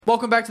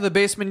Welcome back to the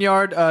Basement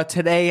Yard.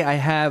 Today I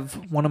have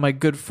one of my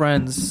good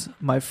friends,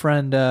 my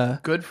friend.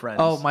 Good friends.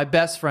 Oh, my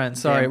best friend.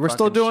 Sorry, we're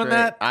still doing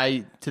straight.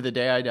 that. To the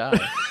day I die.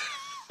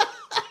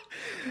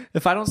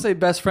 If I don't say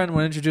best friend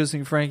when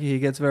introducing Frankie, he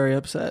gets very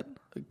upset.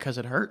 Because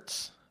it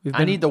hurts.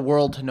 I need the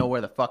world to know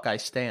where the fuck I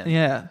stand.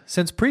 Yeah,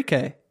 since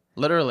pre-K.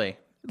 Literally.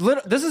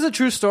 This is a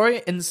true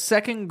story. In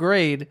second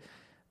grade,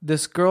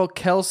 this girl,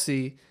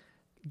 Kelsey,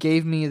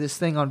 gave me this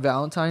thing on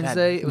Valentine's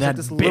Day. It was like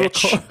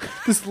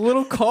this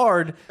little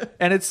card,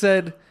 and it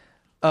said,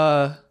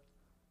 to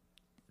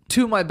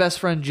my best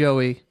friend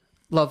Joey,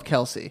 love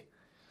Kelsey.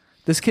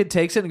 This kid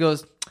takes it and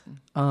goes,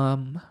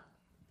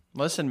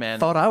 listen, man.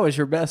 Thought I was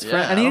your best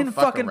friend. And he didn't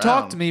fucking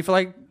talk to me for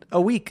like a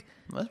week.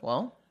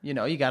 Well,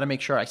 you got to make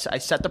sure I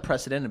set the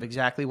precedent of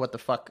exactly what the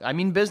fuck. I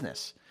mean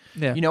business.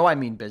 Yeah. I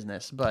mean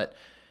business. But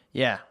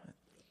yeah,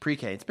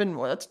 pre-K.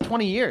 That's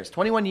 20 years,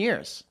 21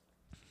 years.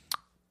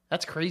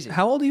 That's crazy.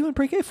 How old are you in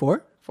pre-K?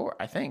 4? 4,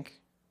 I think.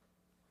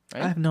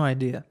 Right? I have no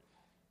idea.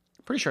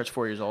 Pretty sure it's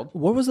 4 years old.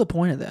 What was the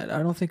point of that? I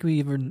don't think we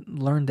even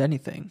learned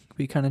anything.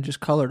 We kind of just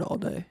colored all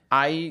day.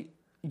 I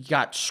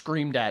got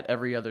screamed at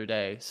every other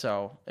day,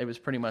 so it was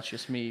pretty much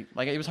just me.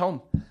 Like, it was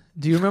home.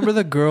 Do you remember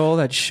the girl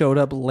that showed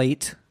up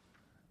late?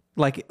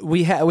 Like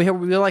we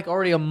were like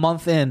already a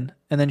month in,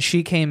 and then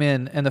she came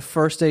in, and the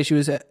first day she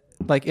was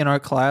in our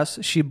class,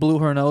 she blew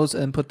her nose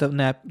and put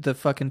the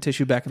fucking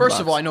tissue back in the box.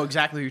 First of all, I know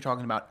exactly what you're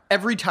talking about.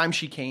 Every time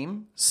she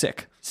came,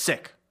 sick.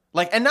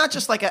 Like, and not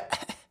just like a.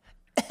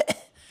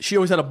 She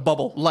always had a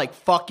bubble. Like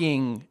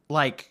fucking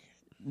like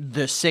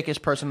the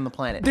sickest person on the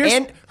planet.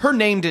 And her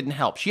name didn't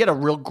help. She had a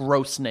real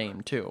gross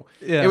name too.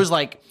 Yeah. It was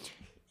like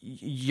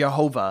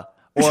Jehovah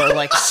or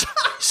like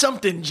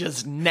something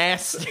just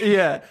nasty.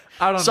 Yeah.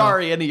 I don't know.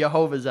 Sorry, any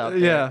Jehovah's out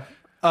there.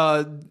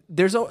 Yeah.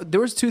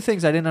 There was two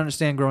things I didn't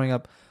understand growing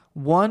up.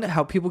 One,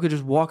 how people could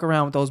just walk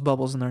around with those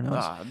bubbles in their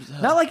nose.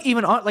 Not like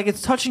even like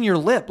it's touching your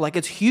lip, like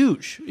it's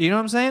huge. You know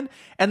what I'm saying?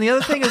 And the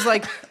other thing is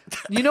like,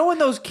 when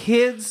those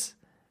kids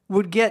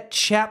would get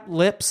chapped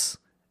lips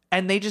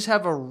and they just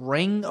have a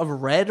ring of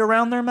red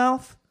around their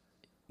mouth?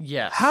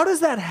 Yes. How does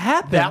that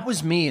happen? That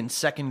was me in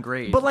second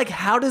grade. But like,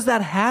 how does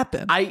that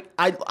happen?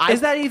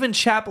 Is that even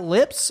chapped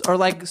lips or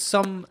like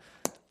some?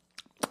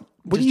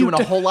 Just doing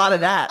a whole lot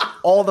of that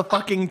all the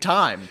fucking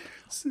time,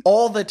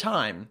 all the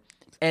time.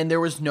 And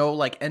there was no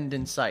like end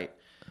in sight.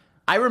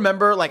 I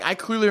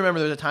clearly remember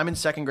there was a time in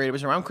second grade. It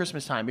was around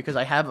Christmas time because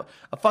I have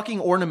a fucking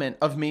ornament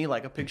of me,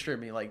 like a picture of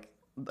me, like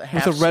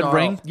half with a red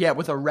ring. Yeah,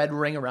 with a red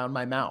ring around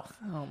my mouth.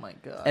 Oh my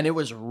god! And it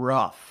was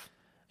rough.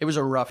 It was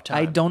a rough time.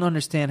 I don't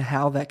understand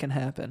how that can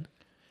happen.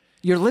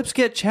 Your lips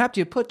get chapped.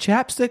 You put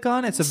chapstick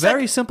on. It's a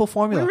very simple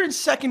formula. We were in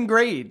second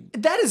grade.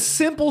 That is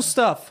simple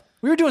stuff.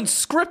 We were doing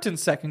script in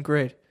second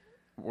grade.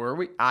 Were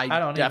we? I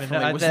don't definitely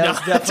even know.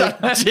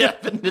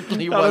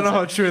 Definitely wasn't. I don't know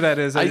how true that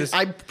is.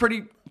 I'm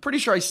pretty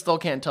sure I still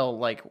can't tell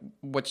like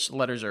which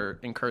letters are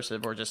in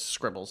cursive or just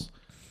scribbles.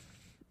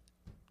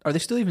 Are they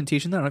still even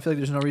teaching that? I feel like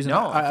there's no reason.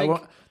 No, I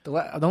think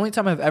the only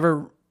time I've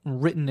ever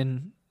written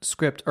in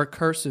script or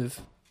cursive,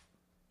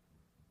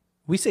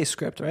 we say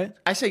script, right?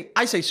 I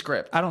say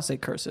script. I don't say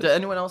cursive. Did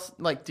anyone else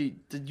like? Did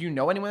you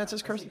know anyone that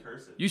says cursive?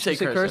 You say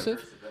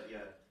cursive? Yeah.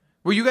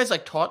 Were you guys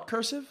like taught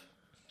cursive?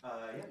 Yeah,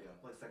 like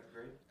second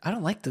grade. I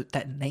don't like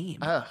that name.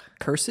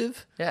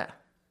 Cursive? Yeah.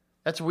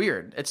 That's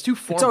weird. It's too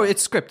formal.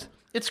 It's script.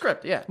 It's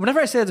script, yeah. Whenever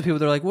I say that to people,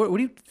 they're like, what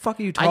the fuck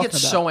are you talking about? I get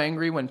so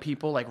angry when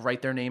people like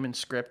write their name in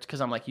script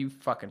because I'm like, you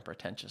fucking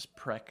pretentious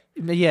prick.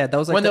 Yeah, that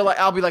was like... When they're like,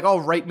 I'll be like, oh,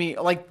 write me...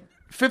 Like,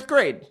 5th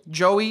grade,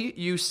 Joey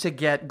used to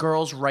get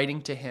girls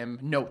writing to him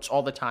notes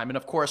all the time. And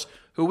of course,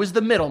 who was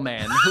the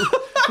middleman?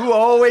 who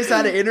always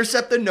had to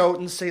intercept the note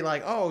and say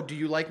like, oh, do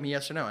you like me,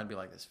 yes or no? I'd be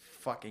like, this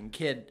fucking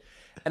kid.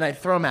 And I'd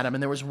throw them at him.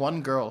 And there was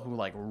one girl who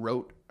like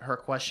wrote her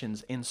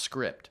questions in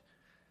script.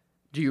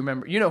 Do you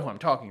remember? You know who I'm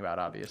talking about,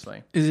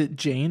 obviously. Is it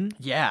Jane?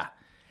 Yeah.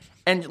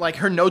 And like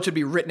her notes would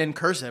be written in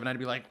cursive, and I'd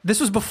be like... This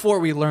was before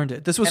we learned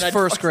it. This was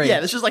first grade. Yeah,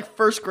 this was like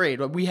first grade.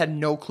 We had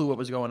no clue what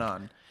was going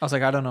on. I was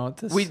like, I don't know what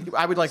this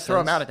I would like throw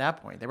them out at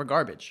that point. They were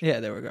garbage. Yeah,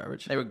 they were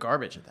garbage. They were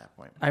garbage at that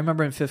point. I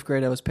remember in 5th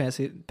grade, I was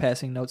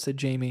passing notes to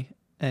Jamie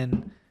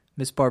and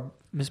Miss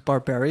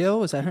Barbario.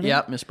 Was that her name?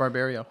 Yeah, Miss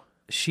Barbario.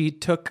 She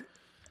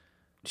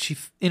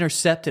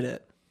intercepted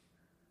it.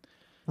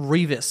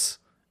 Revis.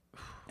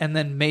 And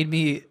then made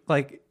me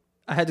like,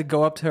 I had to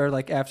go up to her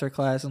like after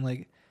class and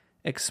like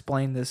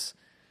explain this.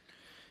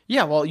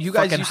 Yeah, well, you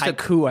guys used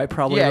haiku I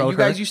probably wrote. Yeah, you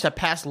guys used to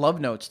pass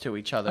love notes to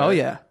each other. Oh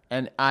yeah,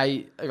 and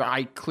I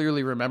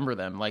clearly remember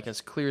them like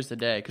as clear as the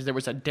day because there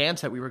was a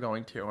dance that we were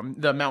going to,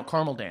 the Mount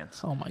Carmel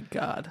dance. Oh my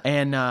god!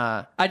 And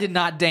I did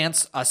not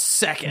dance a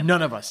second.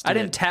 None of us did. I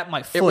didn't tap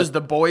my foot. It was the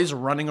boys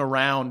running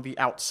around the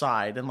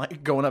outside and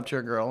like going up to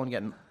a girl and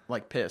getting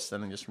like pissed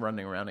and then just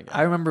running around again.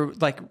 I remember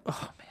like,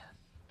 oh man,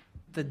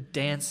 the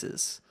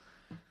dances.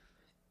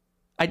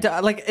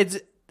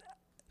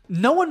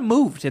 No one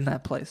moved in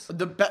that place.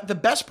 The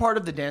best part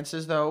of the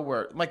dances, though,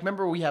 were like,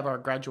 remember we have our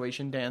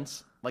graduation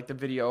dance like the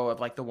video of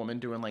like the woman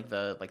doing like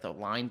the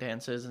line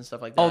dances and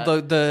stuff like Oh,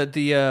 that.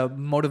 the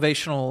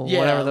motivational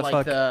whatever the like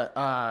fuck.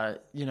 the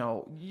you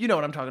know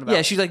what I'm talking about.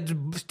 Yeah, she like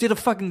did a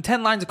fucking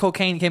 10 lines of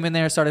cocaine, came in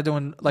there, started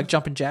doing like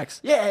jumping jacks.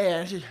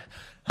 Yeah.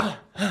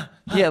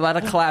 Yeah, a lot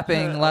of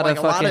clapping, a lot like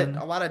of fucking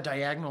a lot of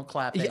diagonal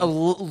clapping.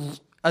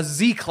 a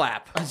Z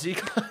clap. A Z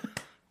clap.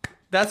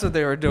 That's what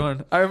they were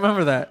doing. I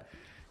remember that.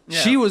 Yeah.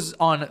 She was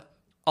on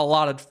a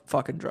lot of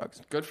fucking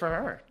drugs. Good for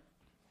her.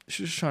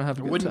 She was trying to have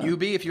a good Wouldn't time. you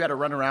be if you had to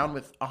run around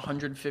with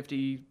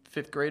 150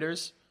 fifth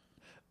graders?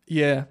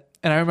 Yeah.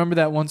 And I remember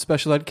that one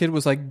special ed kid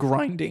was like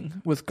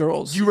grinding with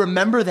girls. You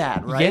remember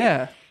that, right?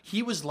 Yeah.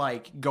 He was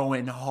like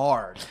going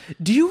hard.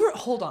 Do you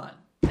hold on?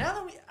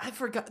 Now that I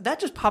forgot, that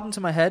just popped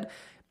into my head.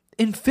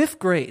 In 5th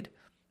grade,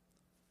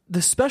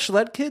 the special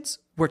ed kids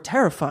were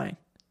terrifying.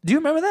 Do you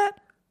remember that?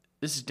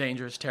 This is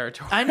dangerous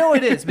territory. I know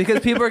it is because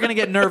people are going to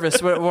get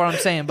nervous with what I'm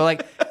saying, but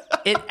like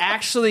it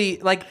actually,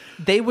 like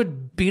they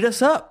would beat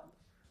us up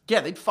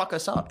Yeah, they'd fuck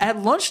us up. at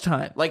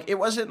lunchtime. Like, it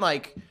wasn't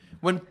like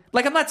when...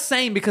 Like, I'm not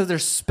saying because they're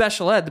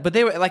special ed, but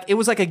they were like, it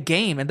was like a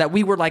game and that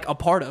we were like a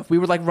part of. We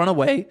would like run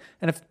away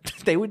and if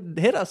they would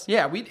hit us.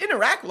 Yeah, we'd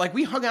interact. Like,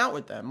 we hung out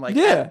with them. Like,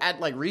 Yeah. at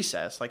like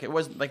recess. Like, it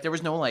was like there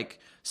was no like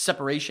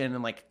separation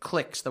and like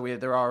cliques the way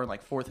there are in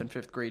like 4th and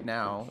 5th grade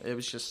now. It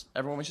was just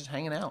everyone was just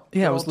hanging out.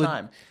 Yeah, the it was whole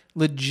time.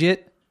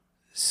 legit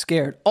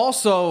scared.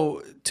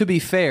 Also, to be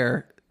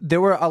fair, there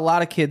were a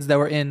lot of kids that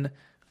were in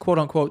quote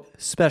unquote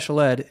special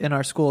ed in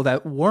our school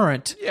that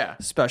weren't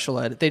special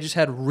ed. They just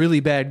had really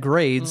bad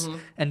grades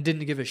and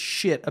didn't give a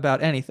shit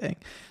about anything.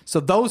 So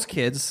those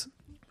kids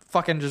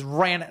fucking just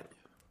ran it.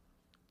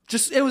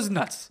 It was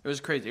nuts. It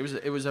was crazy.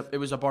 It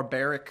was a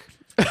barbaric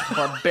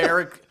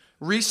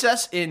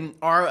recess in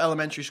our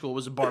elementary school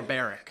was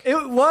barbaric.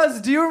 It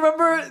was. Do you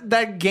remember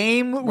that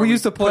game we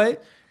used to play?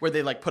 Where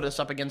they like put us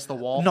up against the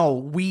wall? No,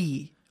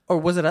 we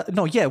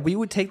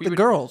would take the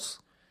girls.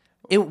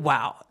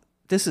 Wow.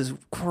 This is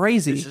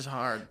crazy. This is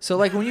hard. So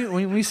like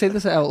when we say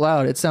this out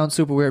loud, it sounds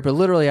super weird, but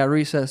literally at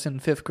recess in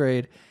 5th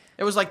grade,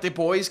 it was like the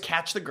boys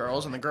catch the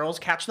girls and the girls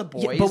catch the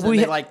boys, but and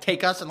they like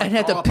take us and like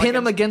had to throw pin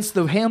them against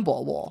the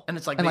handball wall. And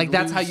it's like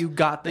that's how you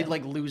got them. They'd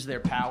like lose their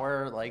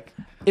power. Like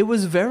it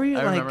was very I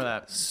like remember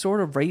that.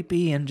 sort of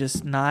rapey and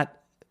just not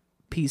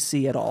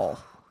PC at all.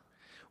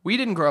 We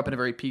didn't grow up in a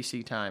very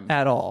PC time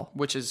At all.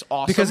 which is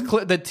awesome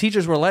Because the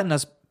teachers were letting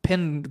us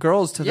pin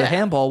girls to the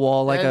handball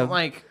wall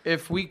like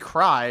if we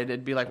cried,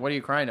 it'd be like, "What are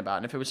you crying about?"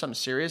 And if it was something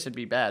serious, it'd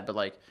be bad. But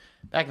like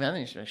back then,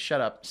 they just shut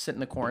up, sit in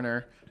the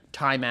corner,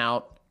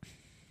 timeout,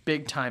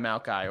 big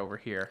timeout guy over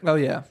here. Oh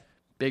yeah.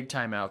 Big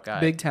timeout guy.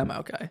 Big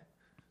timeout guy.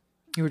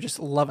 You were just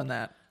loving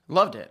that.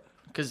 Loved it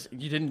because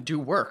you didn't do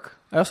work.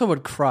 I also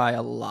would cry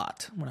a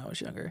lot when I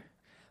was younger.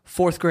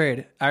 4th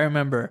grade, I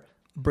remember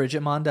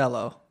Bridget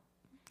Mondello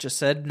just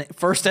said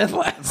first and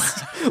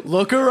last.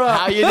 Look her up.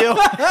 How you doing?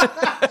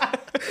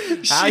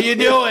 How you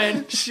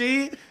doing?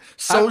 She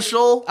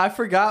social. I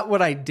forgot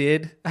what I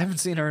did. I haven't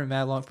seen her in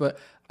mad long, but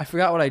I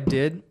forgot what I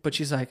did. But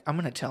she's like, "I'm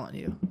gonna tell on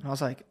you," and I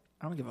was like,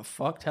 "I don't give a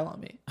fuck. Tell on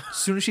me." As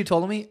soon as she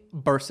told me,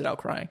 bursted out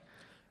crying.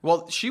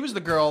 Well, she was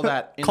the girl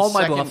that in Called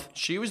my second, bluff.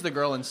 She was the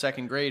girl in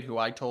 2nd grade who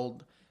I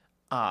told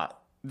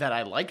that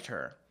I liked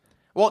her.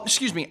 Well,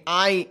 excuse me,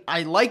 I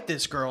liked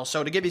this girl.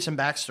 So to give you some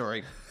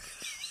backstory,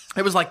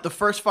 it was like the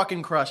first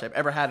fucking crush I've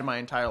ever had in my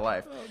entire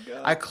life. Oh,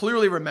 God. I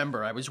clearly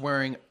remember I was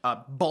wearing a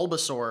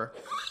Bulbasaur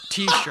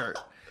t-shirt.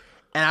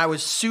 And I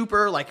was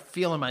super like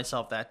feeling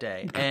myself that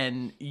day.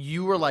 And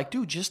you were like,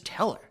 "Dude, just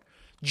tell her.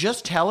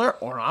 Just tell her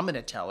or I'm going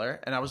to tell her."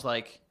 And I was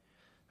like,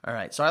 all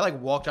right. So I like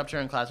walked up to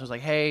her in class and was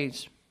like, "Hey,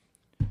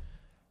 I want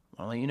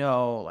to let you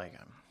know, like,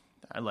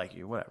 I like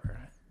you, whatever."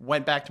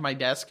 Went back to my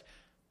desk,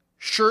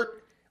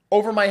 shirt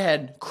over my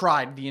head,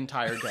 cried the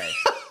entire day.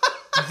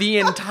 The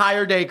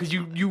entire day because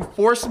you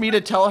forced me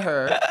to tell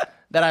her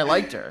that I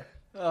liked her.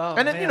 Oh,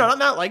 and then, man. you know,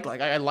 not like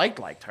I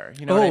liked her.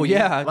 You know what I Oh, mean?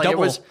 yeah, Like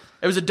double.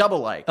 it was a double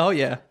like. Oh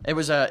yeah. It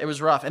was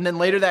rough. And then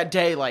later that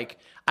day, like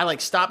I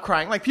like stopped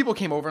crying. Like people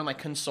came over and like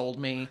consoled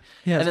me.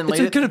 Yeah. And then it's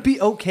later gonna be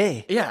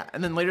okay. yeah,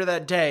 and then later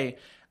that day,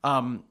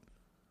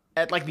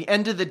 at like the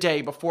end of the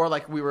day, before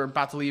like we were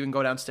about to leave and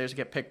go downstairs to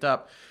get picked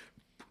up,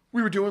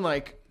 we were doing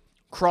like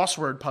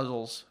crossword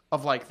puzzles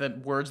of like the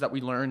words that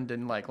we learned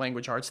in like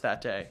language arts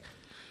that day.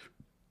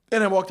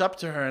 And I walked up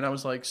to her and I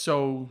was like,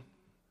 "So,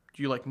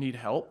 do you like need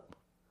help?"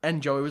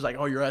 And Joey was like,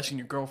 "Oh, you're asking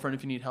your girlfriend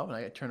if you need help?" And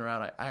I turned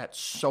around, I got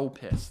so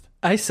pissed.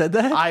 I said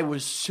that. I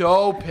was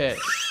so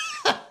pissed.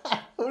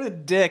 What a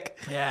dick.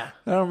 Yeah.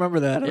 I don't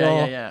remember that at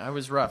all. Yeah. It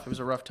was rough. It was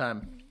a rough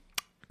time.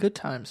 Good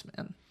times,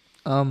 man.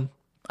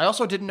 I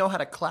also didn't know how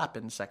to clap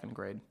in 2nd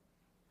grade.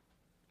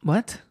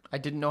 What? I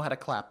didn't know how to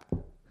clap.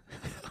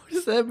 What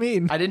does that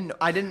mean? I didn't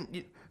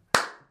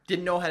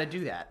know how to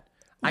do that.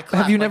 I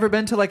clapped Have you like, never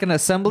been to like an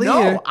assembly?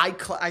 No, or-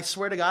 I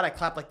swear to God, I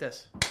clapped like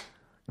this.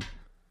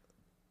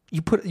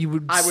 You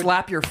would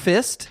slap your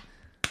fist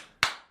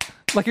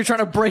like you're trying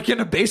to break in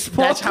a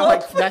baseball. That's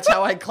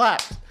how I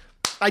clapped.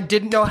 I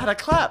didn't know how to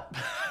clap.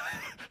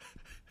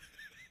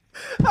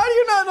 How do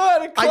you not know how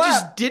to clap? I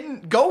just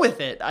didn't go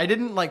with it. I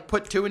didn't like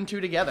put two and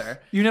two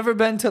together. You never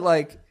been to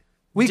like...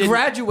 We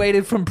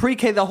graduated from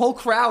pre-K. The whole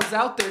crowd's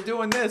out there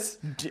doing this.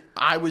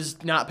 I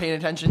was not paying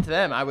attention to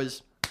them. I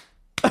was...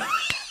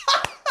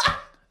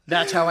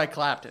 That's how I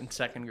clapped in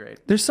second grade.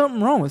 There's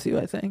something wrong with you,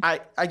 I think.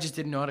 I just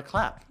didn't know how to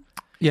clap.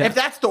 Yeah. If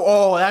that's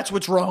that's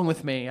what's wrong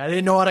with me. I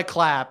didn't know how to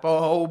clap.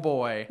 Oh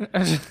boy.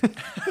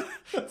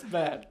 That's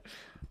bad.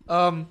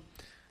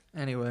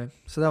 Anyway,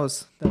 so that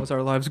was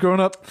our lives growing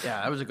up.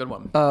 Yeah, that was a good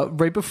one.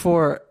 Right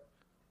before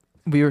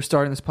we were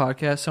starting this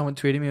podcast, someone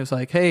tweeted me, it was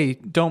like, "Hey,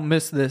 don't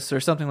miss this,"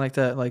 or something like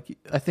that. Like,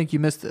 I think you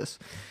missed this.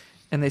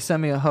 And they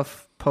sent me a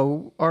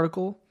HuffPo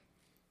article.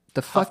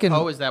 The fucking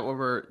HuffPo, is that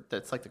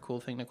that's like the cool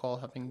thing to call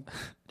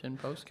Huffington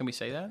Post? Can we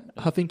say that?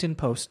 Huffington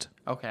Post.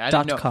 Okay, I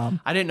didn't know. .com.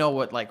 I didn't know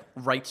what like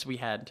rights we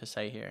had to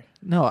say here.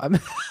 No, I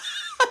mean,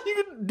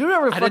 you can do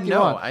whatever the fuck you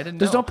want. I didn't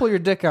Just know. don't pull your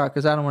dick out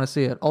because I don't want to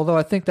see it. Although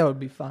I think that would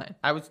be fine.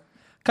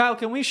 Kyle,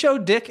 can we show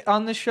dick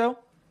on this show?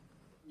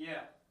 Yeah.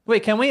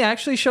 Wait, can we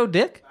actually show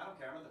dick? I don't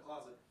care. I'm in the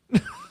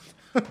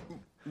closet.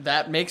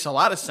 That makes a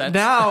lot of sense.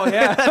 Now,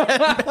 yeah.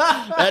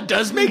 That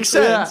does make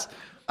sense. Yeah.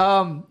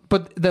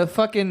 But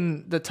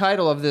the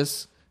title of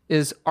this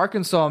is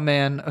Arkansas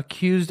man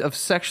accused of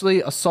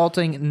sexually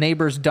assaulting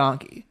neighbor's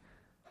donkey.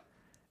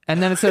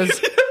 And then it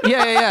says,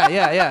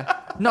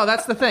 yeah. No,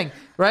 that's the thing,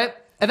 right?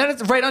 And then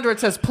it's right under it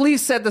says,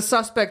 police said the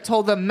suspect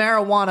told them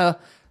marijuana,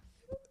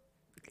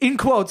 in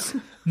quotes,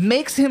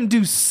 makes him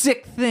do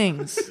sick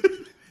things.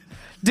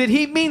 Did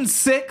he mean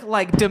sick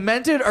like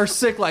demented or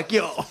sick like,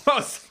 yo, I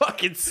was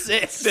fucking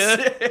sick,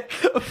 dude.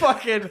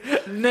 Fucking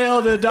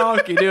nailed a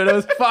donkey, dude. I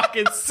was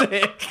fucking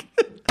sick.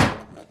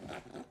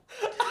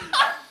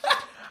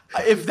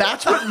 If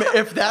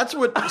that's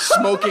what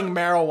smoking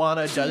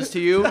marijuana does to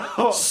you,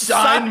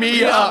 sign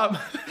me up.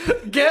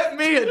 Get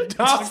me a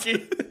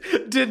donkey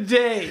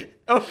today,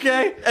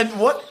 okay? And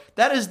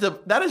that is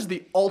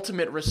the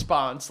ultimate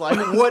response. Like,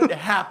 what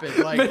happened?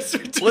 Like,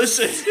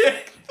 listen,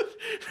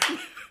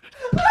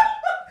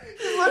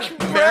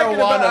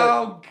 marijuana.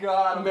 Oh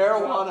god,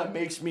 Marijuana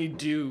makes me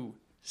do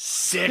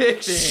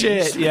sick things.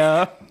 shit.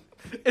 Yeah,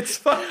 it's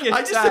fucking.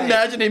 I just tight.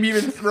 imagine him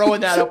even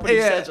throwing that up when he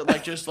Yeah. says it,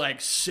 like just like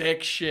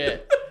sick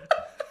shit.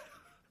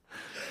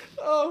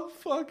 Oh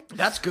fuck.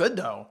 That's good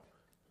though.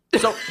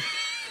 So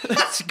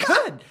that's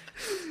good.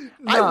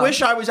 Nah. I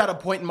wish I was at a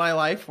point in my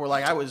life where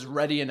like I was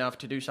ready enough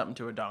to do something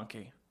to a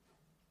donkey.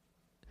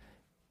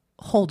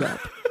 Hold up.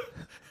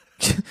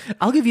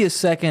 I'll give you a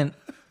second.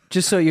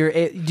 Just so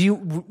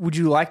would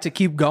you like to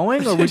keep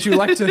going, or would you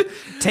like to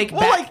take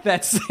back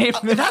that same?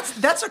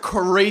 That's a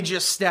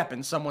courageous step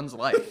in someone's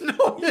life.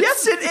 No,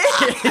 yes,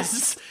 it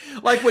is.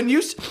 Like when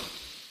you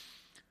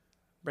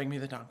bring me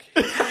the donkey.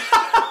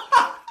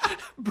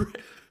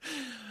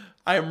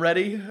 I am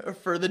ready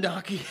for the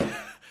donkey.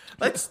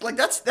 That's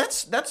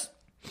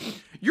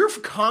you're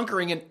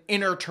conquering an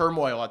inner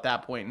turmoil at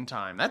that point in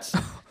time.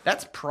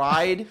 That's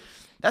pride.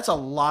 That's a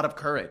lot of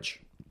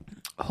courage.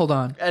 Hold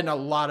on. And a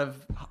lot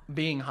of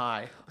being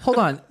high. Hold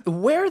on.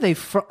 Where are they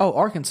from? Oh,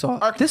 Arkansas.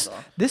 Arkansas.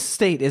 This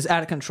state is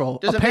out of control.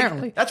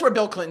 Apparently. That's where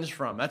Bill Clinton's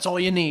from. That's all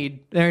you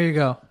need. There you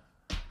go.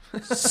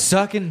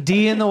 Sucking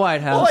D in the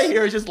White House. All I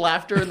hear is just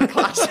laughter in the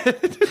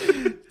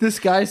closet. This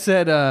guy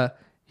said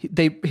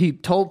he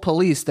told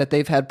police that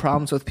they've had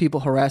problems with people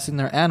harassing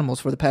their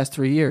animals for the past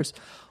 3 years.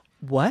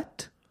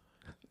 What?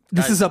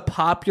 This is a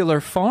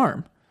popular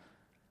farm.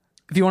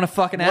 If you want a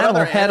fucking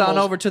animal, head on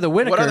over to the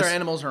Whitakers. What other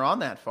animals are on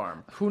that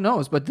farm? Who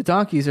knows? But the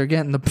donkeys are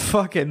getting the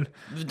fucking...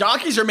 The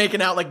donkeys are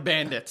making out like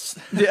bandits.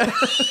 Yeah.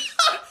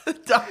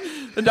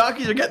 The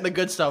donkeys are getting the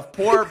good stuff.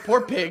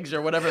 Poor pigs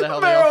or whatever the hell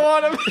they are.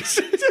 Marijuana makes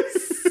you do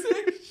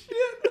sick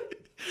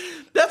shit.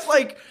 That's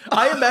like,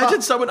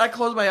 I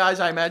close my eyes,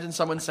 I imagine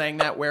someone saying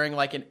that wearing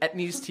like an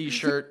Etnies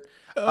t-shirt,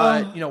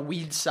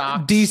 weed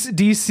socks.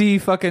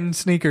 DC fucking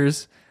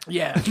sneakers.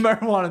 Yeah.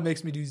 Marijuana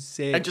makes me do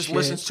sick and just shit.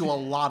 listens to a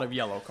lot of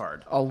Yellow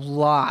Card. A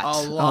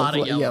lot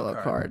of Yellow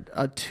Card.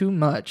 Too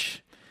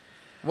much.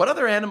 What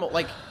other animal,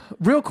 like...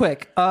 Real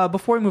quick,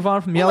 before we move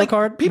on from Yellow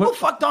Card... People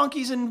fuck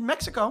donkeys in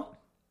Mexico.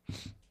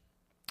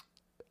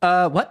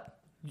 What?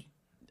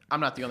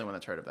 I'm not the only one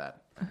that's heard of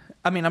that.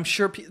 I mean, I'm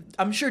sure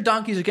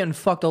donkeys are getting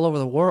fucked all over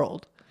the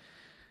world.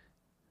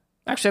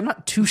 Actually, I'm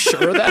not too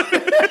sure of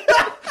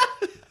that.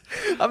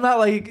 I'm not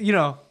like,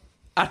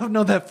 I don't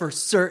know that for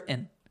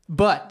certain.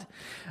 But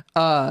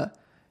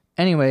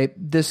anyway,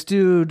 this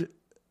dude,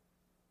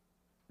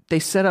 they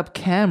set up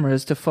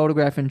cameras to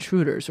photograph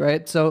intruders,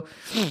 right? So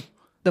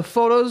the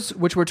photos,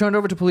 which were turned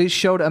over to police,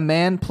 showed a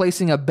man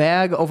placing a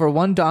bag over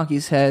one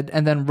donkey's head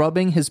and then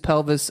rubbing his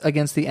pelvis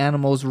against the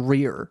animal's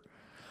rear.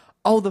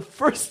 Oh, the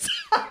first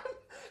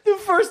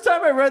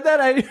time I read that,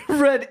 I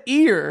read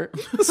ear.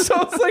 So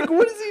I was like,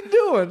 what is he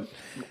doing?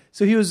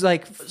 So he was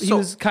like,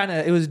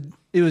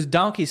 it was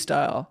donkey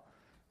style.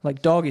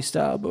 Like doggy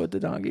style, but with the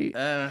donkey.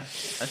 That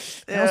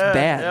was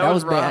bad. That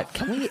was bad.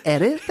 Can we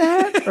edit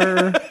that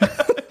or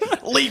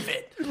leave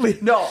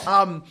it?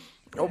 No.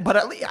 But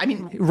at least, I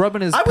mean,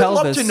 rubbing his pelvis. pelvis.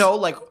 I would love to know,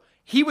 like,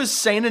 he was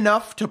sane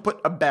enough to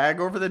put a bag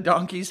over the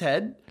donkey's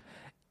head.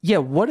 Yeah,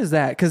 what is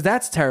that? Because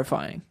that's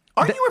terrifying.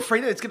 Aren't you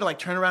afraid that it's gonna like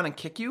turn around and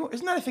kick you?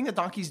 Isn't that a thing that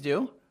donkeys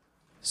do?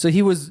 So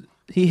he was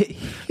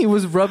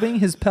rubbing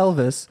his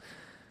pelvis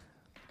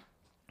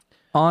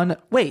on.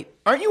 Wait,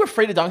 Aren't you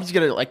afraid a donkey's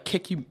gonna like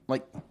kick you?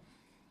 Like,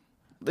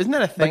 isn't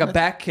that a thing? like a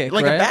back kick,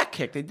 Like right? a back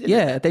kick. They did.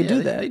 Yeah, they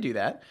do that. They do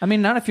that. I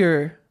mean, not if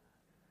you're.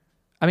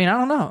 I mean, I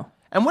don't know.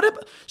 And what if?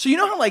 So you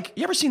know how like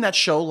you ever seen that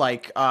show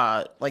like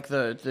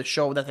the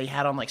show that they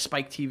had on like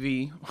Spike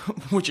TV,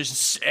 which is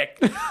sick,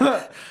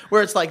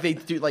 where it's like they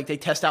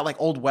test out like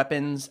old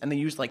weapons and they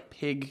use like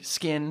pig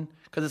skin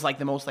because it's like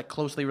the most like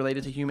closely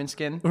related to human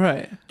skin.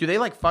 Right. Do they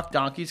like fuck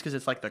donkeys because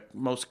it's like the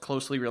most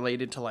closely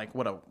related to like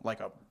what a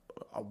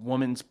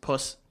woman's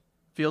puss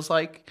feels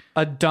like?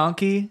 A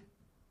donkey.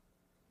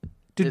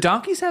 Do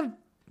donkeys have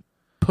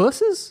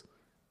pusses?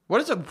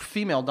 What is a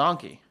female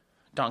donkey?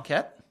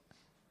 Donkette?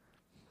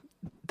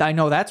 I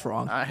know that's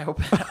wrong. I hope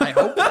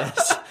it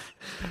is.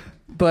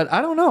 But I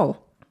don't know.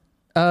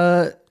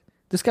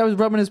 This guy was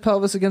rubbing his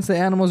pelvis against the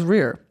animal's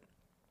rear.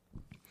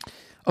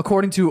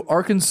 According to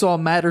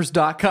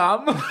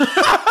ArkansasMatters.com.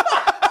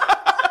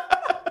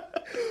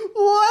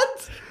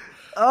 What?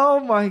 Oh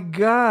my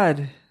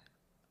God.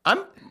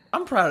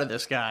 I'm proud of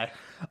this guy.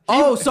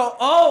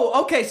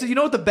 Okay. So you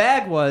know what the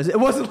bag was? It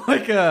wasn't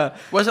like a.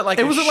 Was it like?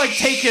 It wasn't like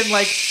taking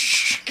like.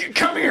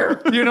 Come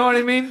here. You know what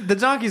I mean? The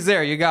donkey's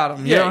there. You got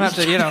him. You Yeah, don't have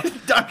to. You know.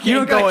 Donkey You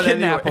don't ain't gotta going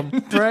kidnap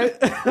anywhere.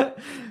 him, right?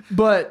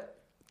 But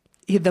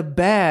the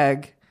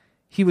bag,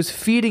 he was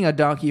feeding a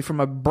donkey from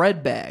a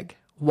bread bag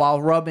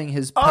while rubbing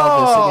his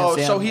pelvis against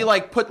the so animal. he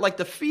like put like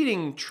the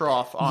feeding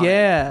trough on.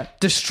 Yeah,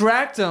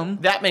 distract him.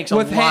 That makes a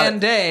with lot hand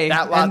of- A,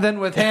 that lot- and then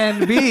with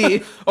hand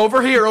B.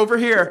 Over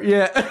here.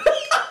 Yeah.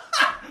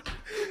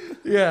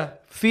 Yeah.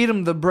 Feed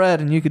him the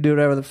bread, and you could do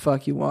whatever the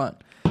fuck you want.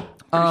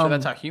 Pretty sure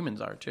that's how humans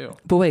are too.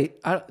 But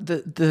wait,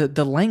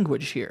 the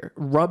language here,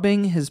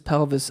 rubbing his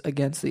pelvis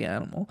against the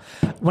animal.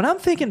 When I'm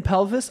thinking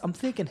pelvis, I'm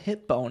thinking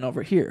hip bone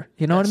over here.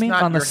 You know what I mean?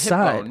 Not On the your hip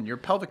side. bone. Your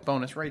pelvic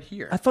bone is right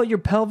here. I thought your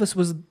pelvis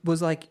was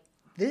like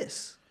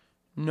this.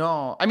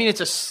 No, I mean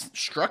it's a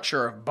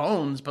structure of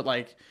bones, but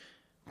like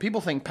people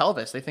think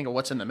pelvis, they think of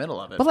what's in the middle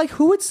of it. But like,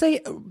 who would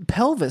say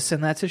pelvis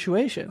in that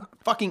situation?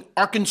 Fucking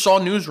Arkansas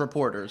news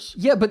reporters.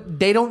 Yeah, but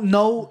they don't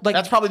know. Like,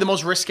 That's probably the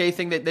most risque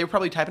thing that they were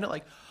probably typing it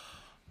like,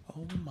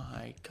 oh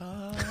my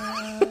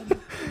god.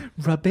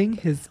 rubbing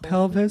his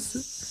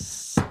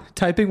pelvis,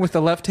 typing with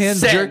the left hand,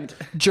 Send.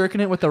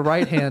 jerking it with the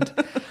right hand,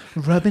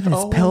 rubbing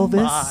his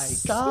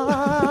pelvis. Oh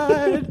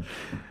my god.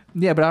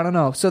 Yeah, but I don't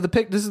know. So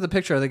this is the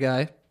picture of the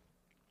guy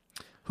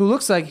who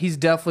looks like he's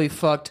definitely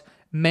fucked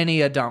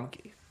many a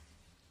donkey.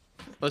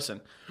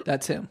 Listen,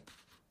 That's him.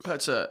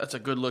 that's a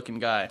good looking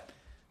guy.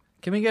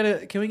 Can we get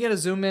a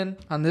zoom in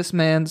on this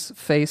man's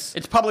face?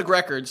 It's public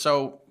record,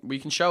 so we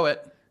can show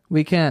it.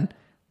 We can.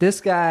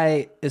 This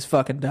guy is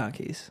fucking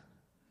donkeys.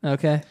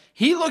 Okay?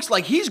 He looks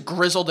like he's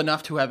grizzled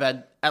enough to have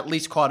at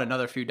least caught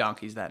another few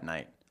donkeys that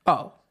night.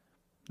 Oh.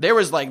 There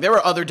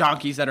were other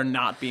donkeys that are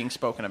not being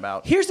spoken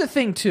about. Here's the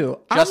thing too.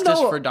 Justice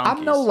for donkeys.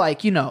 I'm no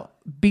like,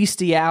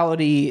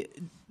 bestiality,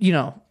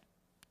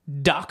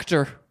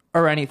 doctor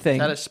or anything. Is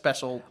that a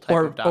special type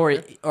of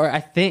doctor? Or I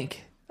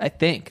think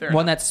Fair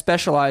one enough. that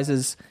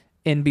specializes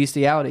in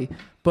bestiality.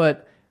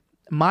 But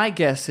my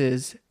guess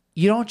is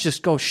you don't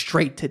just go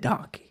straight to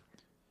donkey.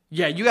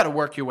 Yeah, you got to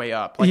work your way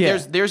up. Like Yeah.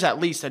 there's at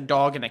least a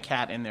dog and a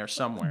cat in there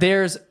somewhere.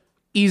 There's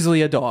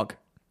easily a dog,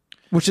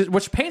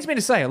 which pains me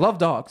to say. I love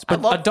dogs,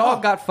 but love a dog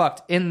dogs. got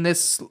fucked in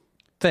this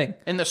thing.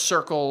 in the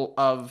circle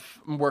of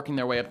working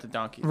their way up to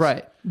donkeys.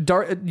 Right.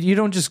 You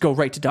don't just go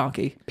right to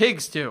donkey.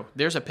 Pigs too.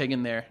 There's a pig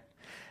in there.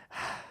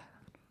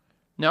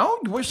 No?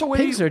 So what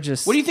Pigs are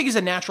just- What do you think is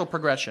a natural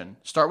progression?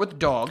 Start with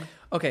dog.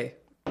 Okay.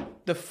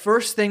 The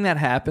first thing that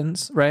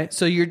happens, right?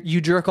 So you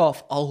jerk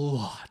off a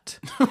lot,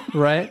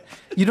 right?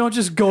 You don't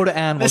just go to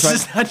animals,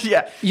 This right? is not,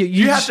 yeah.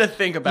 You have to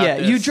think about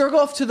this. You jerk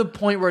off to the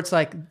point where it's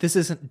like, this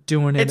isn't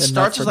doing it. It enough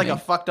starts for as like me. a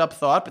fucked up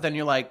thought, but then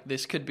you're like,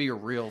 this could be a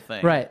real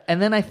thing. Right. And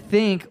then I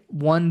think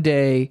one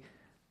day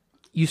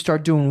you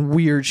start doing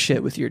weird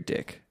shit with your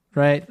dick,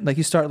 right? Like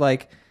you start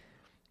like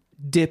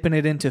dipping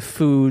it into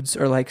foods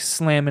or like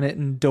slamming it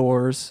in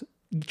doors,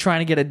 trying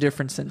to get a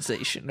different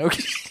sensation.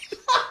 Okay.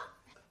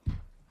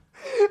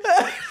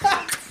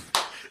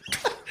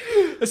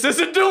 This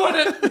isn't doing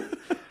it.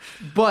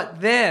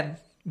 But then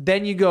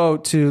you go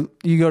to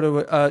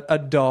a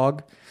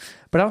dog,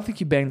 but I don't think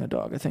you bang the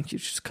dog. I think you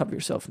just cover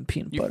yourself in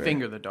peanut You butter.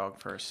 finger the dog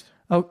first.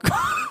 Oh,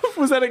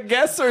 was that a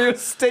guess or a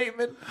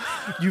statement?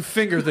 You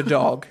finger the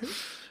dog.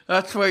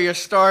 That's where you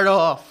start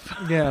off.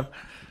 Yeah.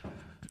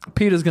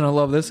 Peter's gonna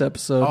love this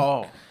episode.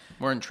 Oh,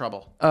 we're in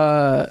trouble.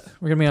 We're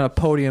gonna be on a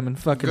podium and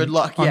fucking Good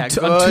luck. on, Yeah, on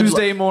good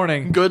Tuesday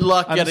morning. Good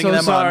luck I'm getting so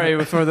them sorry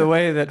on. for the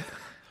way that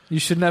you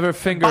should never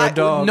finger a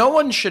dog. No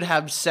one should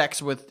have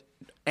sex with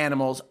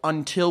animals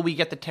until we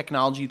get the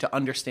technology to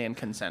understand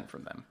consent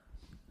from them.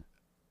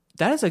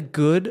 That is a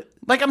good.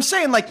 Like I'm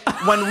saying, like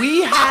when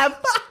we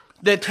have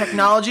the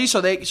technology,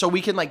 so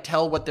we can like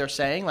tell what they're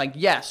saying. Like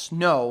yes,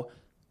 no,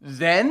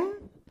 then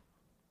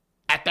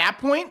at that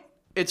point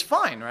it's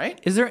fine, right?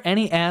 Is there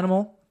any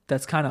animal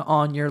that's kind of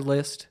on your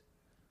list?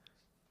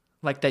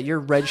 Like that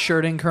you're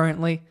redshirting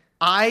currently?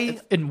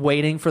 And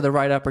waiting for the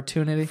right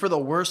opportunity? For the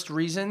worst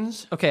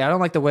reasons. Okay, I don't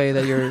like the way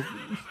that you're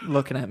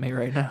looking at me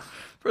right now.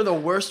 For the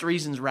worst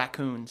reasons,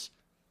 raccoons.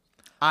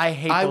 I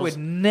hate I those. would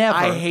never.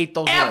 I hate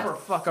those. Ever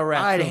fuck a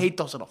raccoon. I hate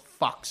those little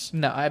fucks.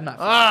 No, I'm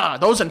not.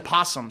 Those and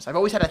possums. I've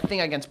always had a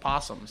thing against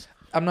possums.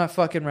 I'm not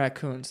fucking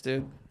raccoons,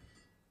 dude.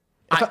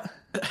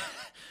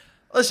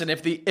 Listen,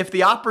 if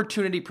the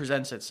opportunity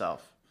presents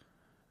itself,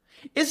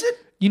 is it?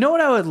 You know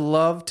what I would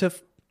love to...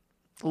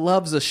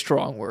 Love's a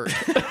strong word.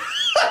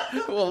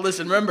 Well,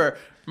 listen, remember,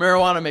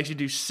 marijuana makes you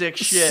do sick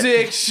shit.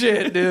 Sick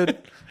shit, dude. You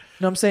know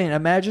what I'm saying?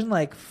 Imagine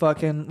like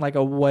fucking like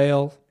a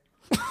whale.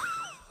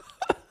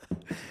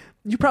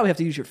 You probably have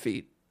to use your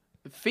feet.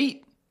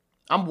 Feet.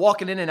 I'm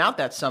walking in and out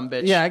that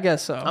sumbitch. Yeah, I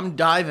guess so. I'm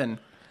diving.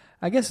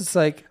 I guess it's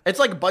like I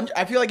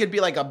feel like it'd be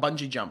like a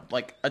bungee jump,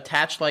 like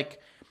attached like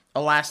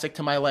elastic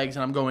to my legs,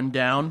 and I'm going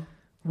down.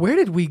 Where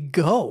did we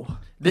go?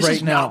 This right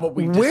is now. not what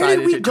we Where decided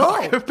did we to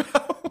go? talk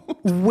about.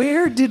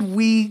 Where did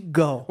we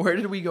go? Where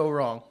did we go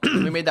wrong?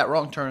 We made that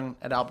wrong turn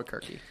at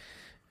Albuquerque.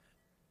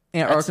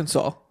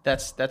 Arkansas.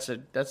 That's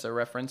a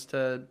reference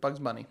to Bugs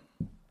Bunny.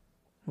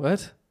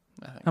 What?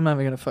 I'm not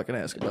even gonna fucking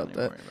ask about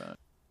that.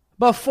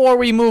 Before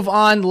we move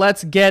on,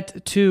 let's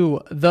get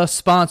to the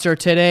sponsor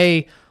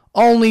today.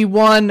 Only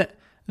one,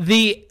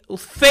 the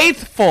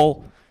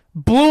faithful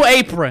Blue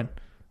Apron.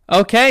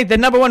 Okay, the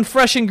number one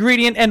fresh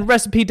ingredient and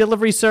recipe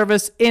delivery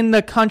service in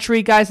the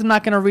country. Guys, I'm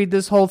not going to read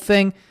this whole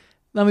thing.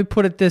 Let me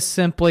put it this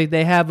simply.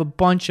 They have a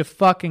bunch of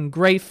fucking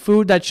great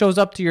food that shows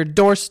up to your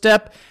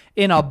doorstep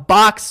in a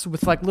box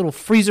with like little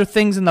freezer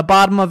things in the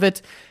bottom of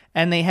it.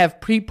 And they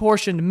have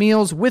pre-portioned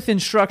meals with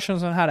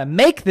instructions on how to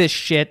make this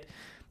shit.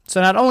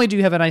 So not only do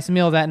you have a nice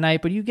meal that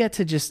night, but you get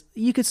to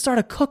you could start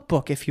a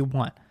cookbook if you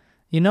want,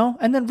 you know,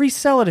 and then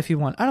resell it if you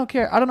want. I don't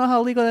care. I don't know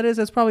how illegal that is.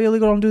 That's probably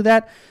illegal. Don't do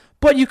that.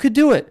 But you could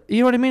do it.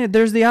 You know what I mean?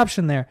 There's the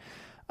option there.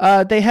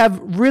 They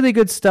have really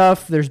good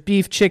stuff. There's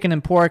beef, chicken,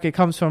 and pork. It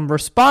comes from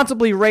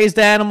responsibly raised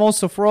animals.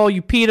 So for all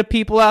you PETA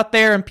people out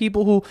there and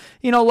people who,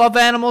 you know, love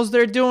animals,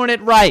 they're doing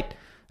it right.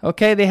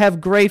 Okay, they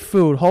have great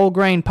food. Whole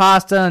grain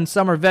pasta and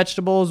summer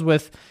vegetables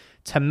with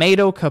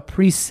tomato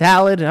capri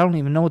salad. I don't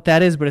even know what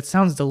that is, but it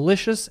sounds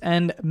delicious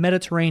and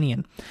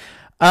Mediterranean.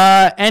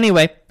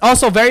 Anyway,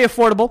 also very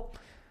affordable.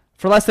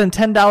 For less than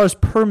 $10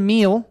 per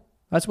meal.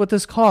 That's what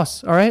this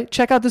costs, all right?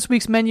 Check out this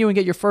week's menu and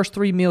get your first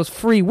 3 meals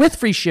free with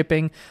free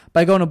shipping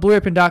by going to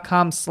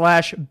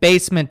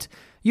blueapron.com/basement.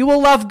 You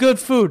will love good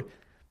food,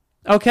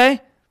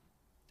 okay?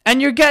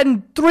 And you're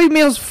getting 3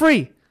 meals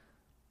free.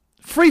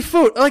 Free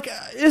food. Like,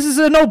 this is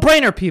a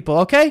no-brainer, people,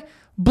 okay?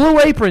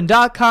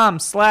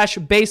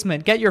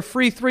 blueapron.com/basement. Get your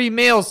free 3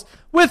 meals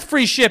with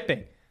free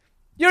shipping.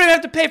 You don't even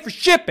have to pay for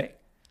shipping.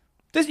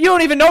 You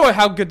don't even know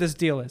how good this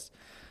deal is.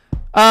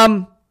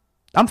 I'm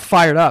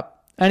fired up.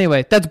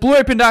 Anyway, that's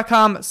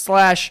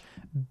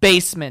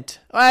blueapron.com/basement.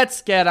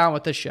 Let's get on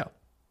with the show.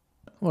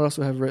 What else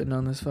do I have written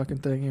on this fucking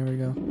thing? Here we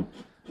go.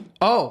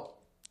 Oh,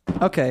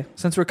 okay.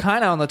 Since we're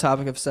kind of on the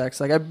topic of sex,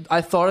 like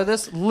I thought of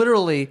this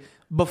literally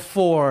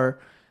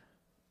before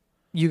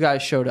you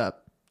guys showed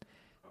up.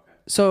 Okay.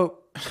 So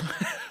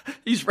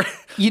he's right.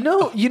 You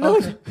know,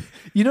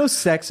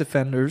 sex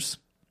offenders.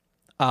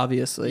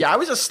 Obviously. Yeah, I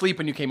was asleep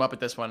when you came up with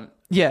this one.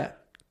 Yeah.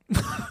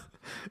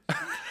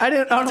 I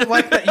don't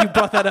like that you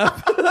brought that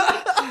up.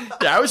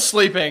 Yeah, I was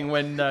sleeping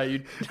when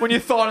you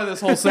thought of this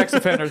whole sex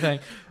offender thing.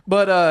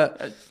 But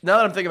now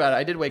that I'm thinking about it,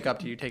 I did wake up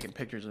to you taking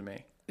pictures of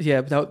me.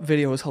 Yeah, that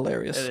video was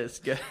hilarious. It is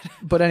good.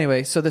 But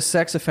anyway, so the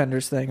sex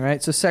offenders thing,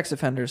 right? So sex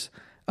offenders,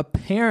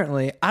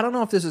 apparently, I don't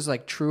know if this is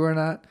like true or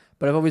not,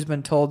 but I've always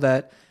been told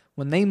that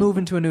when they move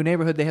into a new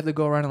neighborhood, they have to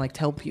go around and like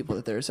tell people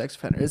that they're a sex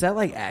offender. Is that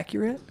like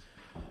accurate?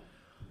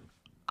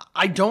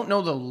 I don't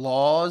know the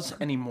laws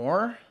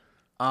anymore.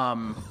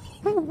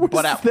 What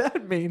does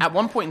that mean? At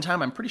one point in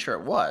time, I'm pretty sure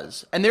it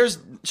was. And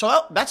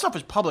that stuff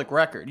is public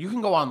record. You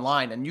can go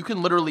online and you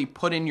can literally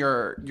put in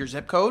your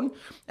zip code,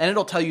 and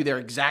it'll tell you their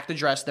exact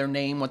address, their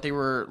name, what they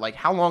were like,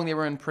 how long they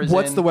were in prison.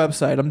 What's the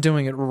website? I'm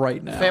doing it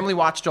right now.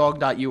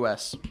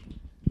 FamilyWatchdog.us.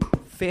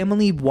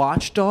 Family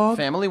Watchdog?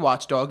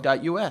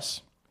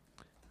 FamilyWatchdog.us.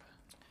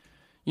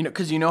 You know,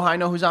 because you know how I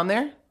know who's on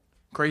there?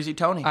 Crazy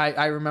Tony.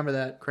 I remember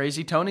that.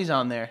 Crazy Tony's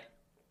on there.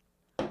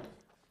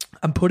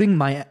 I'm putting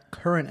my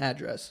current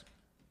address.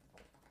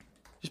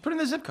 Just put in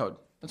the zip code.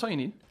 That's all you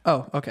need.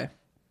 Oh, okay.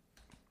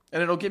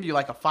 And it'll give you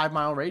like a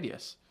 5-mile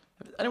radius.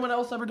 Anyone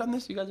else ever done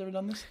this? You guys ever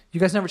done this? You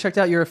guys never checked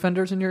out your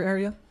offenders in your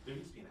area? There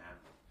used to be an app.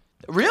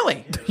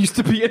 Really? Used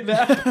to be in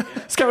that.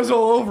 This guy was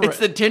all over It's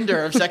the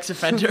Tinder of sex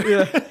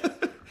offender.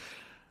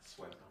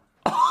 Swipe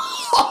on.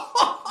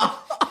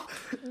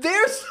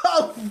 There's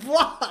a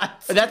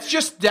lot. That's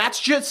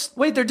just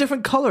Wait, they're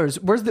different colors.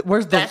 Where's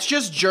the That's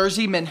just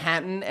Jersey,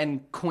 Manhattan,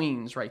 and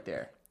Queens right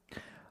there.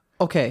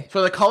 Okay.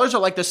 So the colors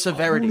are like the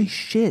severity. Holy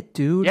shit,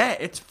 dude. Yeah,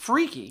 it's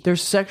freaky.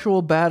 There's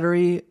sexual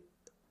battery,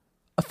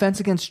 offense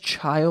against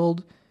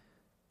child,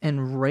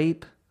 and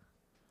rape.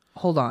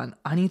 Hold on.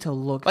 I need to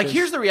look. Like,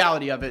 here's the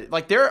reality of it.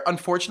 Like, there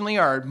unfortunately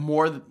are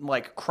more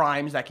like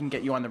crimes that can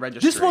get you on the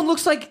registry. This one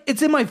looks like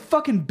it's in my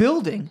fucking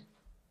building.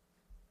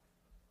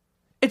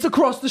 It's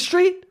across the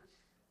street.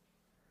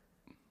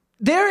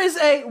 There is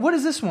a... What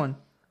is this one?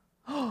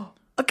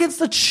 Against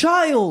a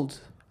child.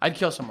 I'd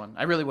kill someone.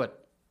 I really would.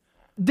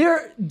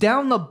 They're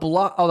down the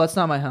block. Oh, that's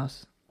not my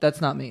house. That's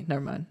not me.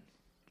 Never mind.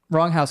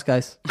 Wrong house,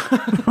 guys.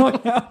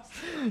 Wrong house.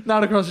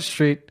 Not across the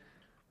street.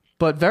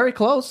 But very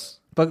close.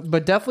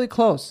 But definitely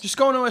close. Just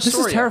go into Astoria.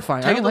 This is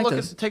terrifying. I don't like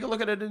this. Take a look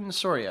at it in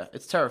Astoria.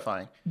 It's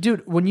terrifying.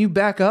 Dude, when you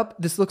back up,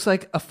 this looks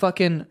like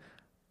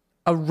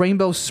a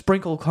rainbow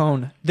sprinkle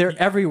cone. They're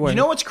everywhere. You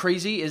know what's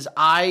crazy is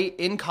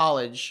in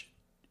college,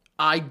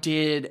 we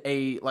did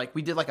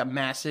a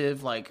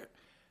massive, like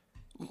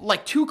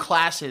 2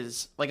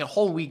 classes, like a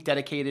whole week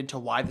dedicated to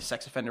why the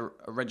sex offender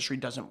registry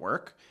doesn't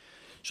work.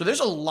 So there's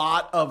a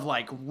lot of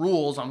like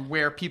rules on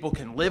where people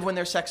can live when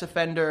they're sex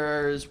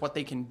offenders, what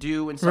they can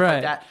do and stuff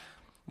like that.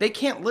 They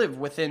can't live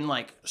within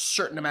like a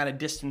certain amount of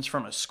distance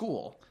from a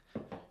school.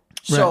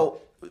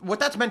 So what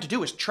that's meant to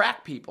do is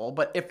track people.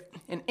 But if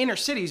in inner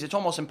cities, it's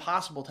almost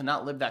impossible to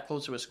not live that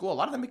close to a school. A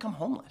lot of them become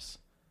homeless.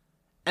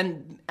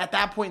 And at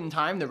that point in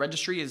time, the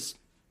registry is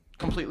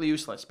completely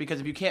useless because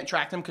if you can't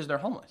track them because they're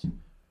homeless.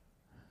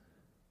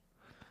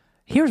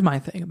 Here's my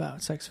thing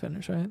about sex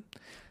offenders, right?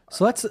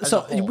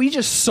 So we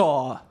just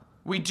saw.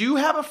 We do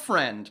have a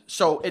friend.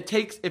 So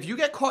if you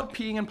get caught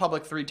peeing in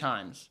public 3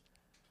 times.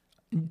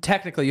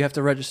 Technically, you have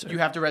to register. You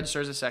have to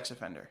register as a sex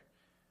offender.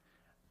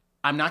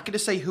 I'm not going to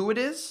say who it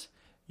is.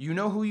 You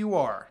know who you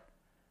are.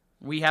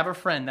 We have a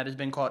friend that has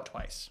been caught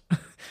twice.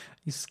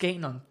 He's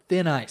skating on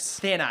thin ice.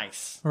 Thin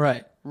ice.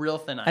 Right. Real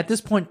thin ice. At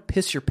this point,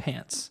 piss your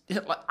pants.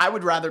 I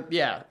would rather,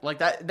 like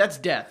that. That's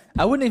death.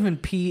 I wouldn't even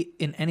pee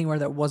in anywhere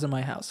that wasn't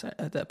my house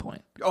at that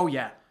point. Oh,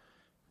 yeah.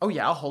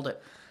 I'll hold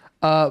it.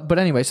 But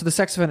anyway, so the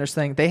sex offenders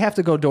thing, they have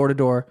to go door to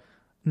door,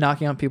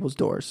 knocking on people's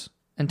doors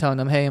and telling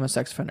them, hey, I'm a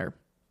sex offender.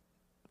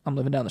 I'm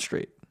living down the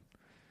street.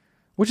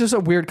 Which is a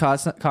weird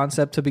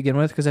concept to begin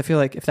with, because I feel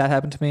like if that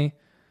happened to me,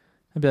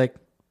 I'd be like,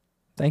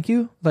 thank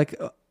you? Like,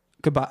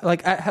 goodbye.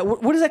 Like,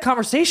 what is that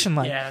conversation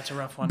like? Yeah, it's a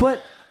rough one.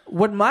 But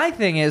what my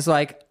thing is,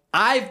 like,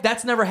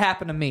 that's never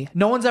happened to me.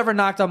 No one's ever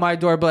knocked on my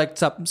door and be like,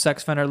 what's up,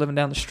 sex offender living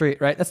down the street,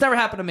 right? That's never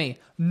happened to me.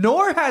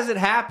 Nor has it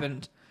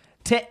happened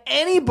to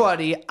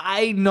anybody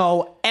I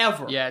know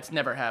ever. Yeah, it's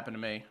never happened to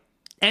me.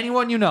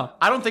 Anyone you know.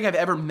 I don't think I've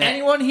ever met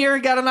anyone here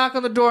got a knock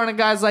on the door and a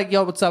guy's like,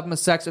 yo, what's up? I'm a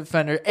sex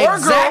offender. Or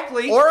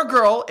exactly. Or a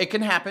girl. It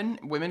can happen.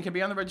 Women can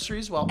be on the registry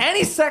as well.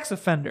 Any sex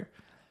offender.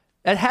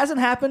 It hasn't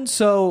happened,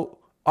 so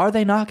are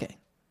they knocking?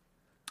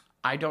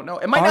 I don't know.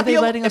 It might not be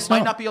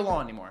a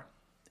law anymore.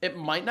 It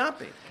might not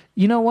be.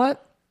 You know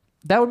what?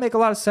 That would make a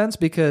lot of sense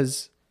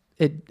because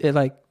it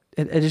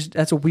just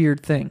that's a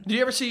weird thing. Did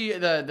you ever see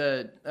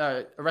the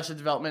Arrested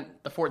Development,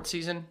 the 4th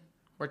season,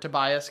 where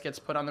Tobias gets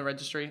put on the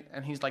registry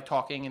and he's like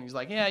talking and he's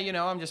like, yeah,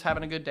 I'm just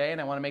having a good day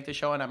and I want to make the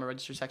show and I'm a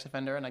registered sex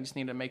offender and I just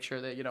need to make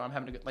sure that I'm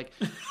having a good, like,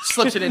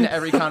 slips it into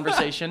every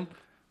conversation.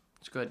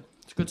 It's good.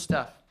 It's good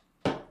stuff.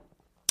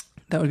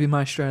 That would be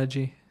my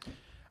strategy.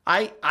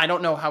 I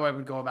don't know how I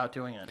would go about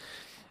doing it.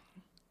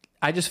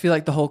 I just feel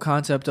like the whole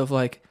concept of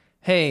like,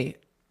 hey,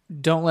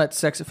 don't let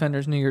sex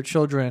offenders near your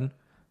children,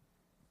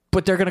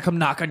 but they're going to come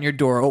knock on your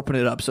door, open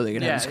it up so they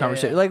can have this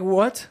conversation. Like,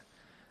 what?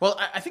 Well,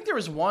 I think there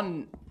was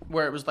one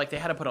where it was like they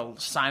had to put a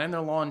sign on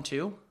their lawn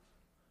too.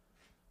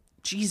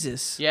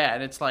 Jesus. Yeah,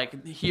 and it's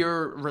like,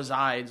 here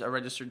resides a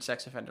registered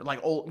sex offender.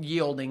 Like ye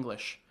old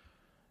English.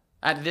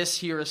 At this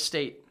here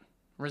estate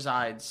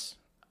resides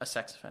a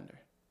sex offender.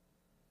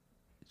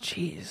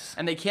 Jeez.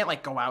 And they can't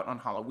like go out on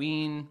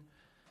Halloween.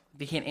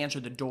 They can't answer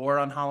the door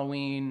on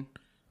Halloween.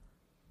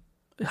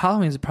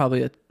 Halloween's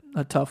probably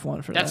a tough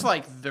one for them. That's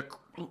like the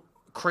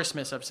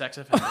Christmas of sex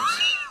offenders.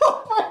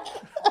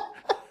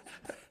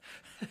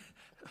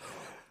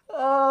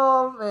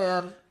 Oh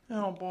man!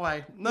 Oh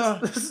boy! No,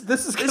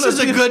 this is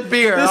a good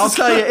beer. I'll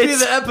tell you,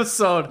 it's the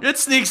episode. It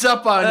sneaks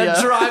up on you.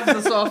 It drives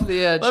us off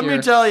the edge. Let me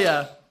tell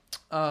you.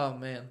 Oh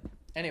man!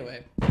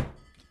 Anyway,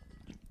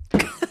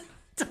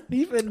 don't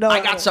even know.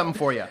 I got something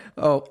for you.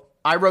 Oh,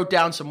 I wrote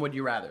down some would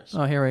you rather's.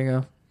 Oh, here we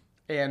go.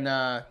 And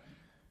I'm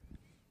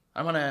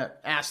gonna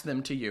ask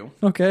them to you.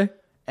 Okay.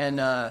 And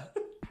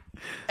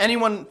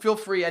anyone, feel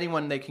free.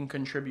 Anyone, they can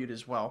contribute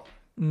as well.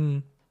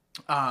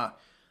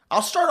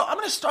 I'll start. I'm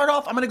going to start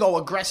off. I'm going to go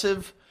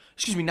aggressive.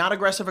 Excuse me, not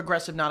aggressive,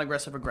 aggressive, not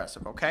aggressive,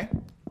 aggressive. Okay. I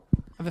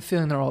have a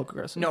feeling they're all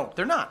aggressive. No,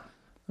 they're not.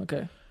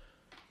 Okay.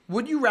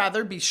 Would you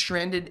rather be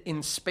stranded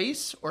in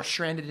space or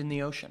stranded in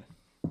the ocean?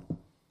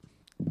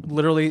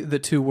 Literally the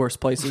 2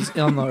 worst places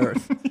on the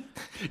earth.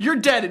 You're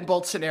dead in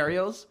both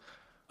scenarios.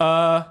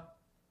 Wow.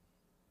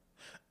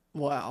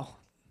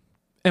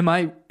 Am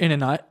I in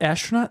an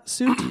astronaut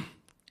suit?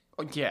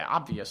 Yeah,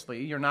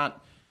 obviously. You're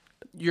not.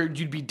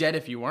 You'd be dead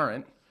if you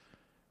weren't.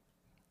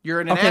 You're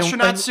in an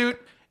astronaut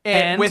suit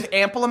and with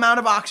ample amount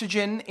of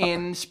oxygen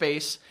in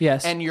space.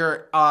 Yes. And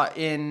you're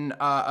in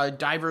a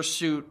diver's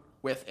suit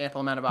with ample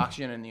amount of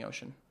oxygen in the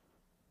ocean.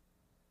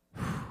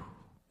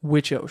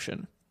 Which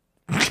ocean?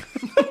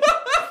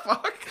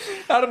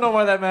 I don't know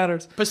why that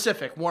matters.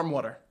 Pacific, warm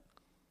water.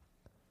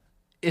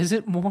 Is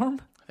it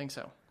warm? I think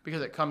so.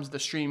 Because the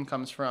stream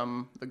comes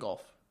from the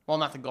Gulf. Well,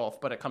 not the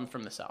Gulf, but it comes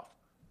from the South,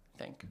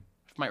 I think.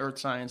 My earth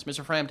science.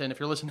 Mr. Frampton, if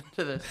you're listening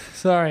to this.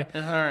 Sorry.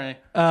 All right.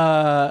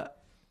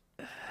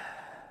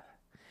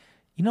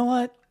 You know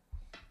what?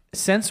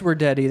 Since we're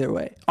dead either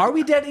way. Are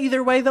we dead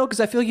either way, though? Because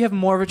I feel like you have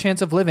more of a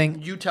chance of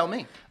living. You tell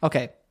me.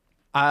 Okay.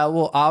 I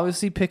will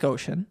obviously pick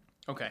ocean.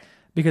 Okay.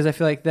 Because I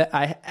feel like that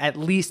I at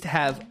least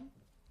have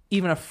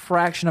even a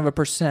fraction of a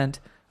 %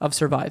 of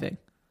surviving.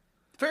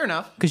 Fair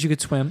enough. Because you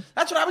could swim.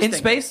 That's what I was In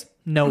thinking. space?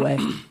 No way.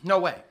 No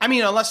way. I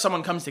mean, unless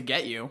someone comes to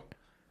get you.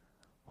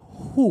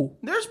 Who?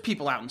 There's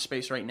people out in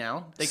space right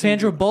now.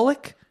 Sandra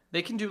Bullock?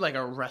 They can do like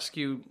a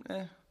rescue.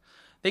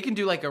 They can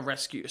do like a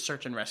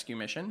search and rescue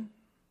mission.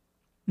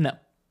 No.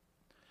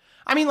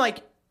 I mean, like,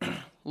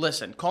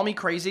 listen, call me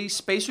crazy.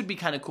 Space would be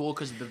kind of cool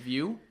because of the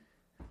view.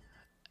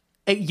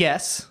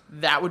 Yes.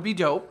 That would be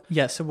dope.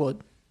 Yes, it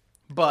would.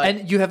 But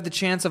And you have the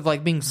chance of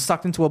like being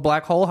sucked into a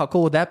black hole. How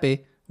cool would that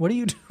be? What are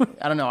you doing?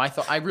 I don't know.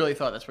 I really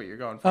thought that's what you're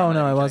going for. Oh, I'm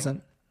no, not I even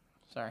wasn't.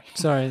 kidding.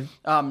 Sorry.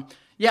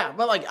 Yeah,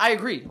 but like I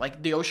agree.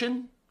 Like the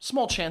ocean,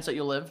 small chance that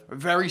you'll live.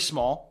 Very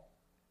small,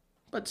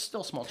 but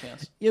still small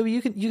chance. Yeah,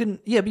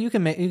 but you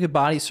could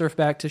body surf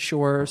back to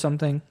shore or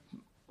something.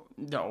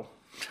 No.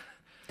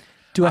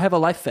 Do I have a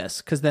life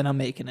vest? Because then I'm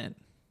making it.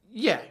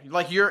 Yeah,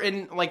 like you're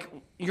in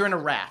a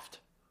raft.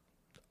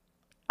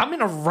 I'm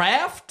in a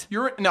raft?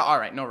 All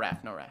right, no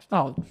raft.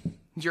 Oh.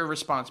 Your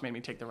response made me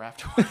take the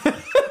raft.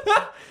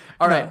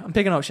 All right. I'm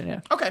picking ocean,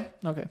 yeah. Okay.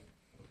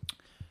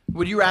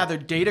 Would you rather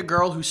date a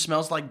girl who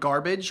smells like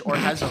garbage or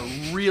has a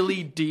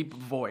really deep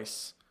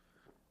voice?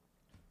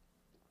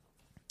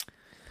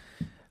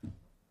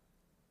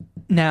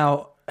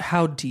 Now,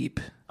 how deep?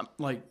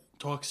 Like,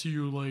 talks to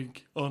you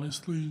like,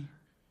 honestly.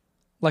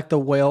 Like the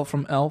whale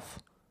from Elf?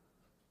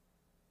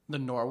 The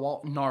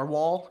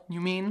narwhal,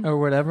 you mean? Or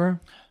whatever?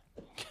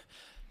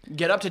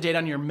 Get up to date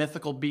on your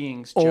mythical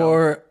beings,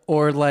 Joe.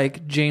 Or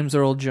like James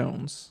Earl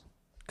Jones.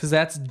 Because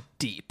that's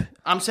deep.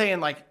 I'm saying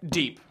like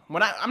deep.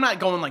 I'm not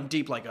going like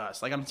deep like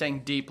us. Like I'm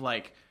saying deep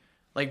like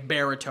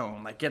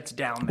baritone, like gets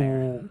down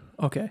there. Ooh,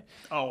 okay.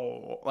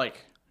 Oh, like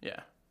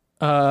yeah.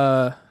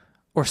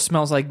 Or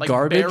smells like Like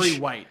garbage. Barry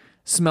White.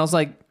 Smells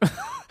like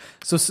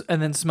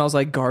and then smells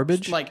like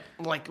garbage. Like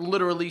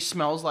literally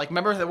smells like.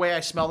 Remember the way I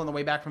smelled on the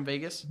way back from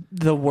Vegas?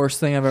 The worst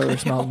thing I've ever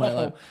smelled in my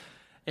life.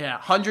 Yeah,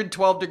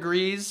 112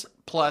 degrees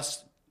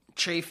plus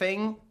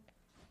chafing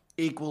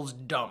equals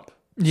dump.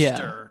 Yeah.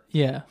 Stir.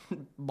 Yeah.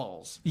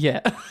 Balls.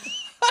 Yeah.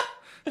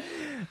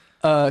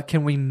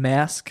 Can we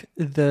mask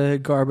the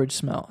garbage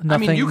smell?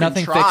 Nothing, I mean, you can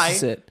nothing try.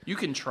 fixes it. You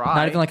can try.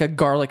 Not even like a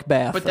garlic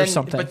bath or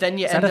something. But then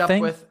you Is that end a up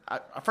thing? with.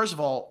 First of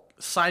all,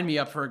 sign me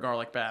up for a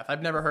garlic bath.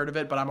 I've never heard of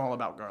it, but I'm all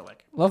about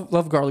garlic.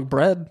 Love garlic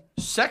bread.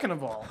 Second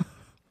of all,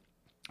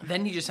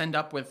 then you just end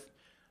up with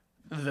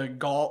the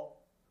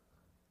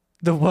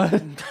The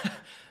what?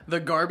 the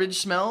garbage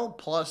smell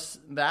plus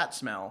that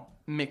smell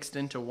mixed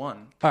into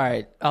one. All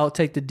right, I'll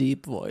take the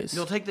deep voice.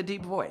 You'll take the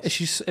deep voice.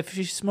 If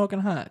she's smoking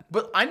hot,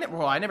 But I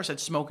never said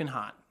smoking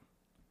hot.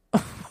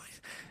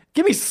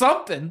 give me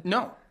something.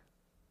 No.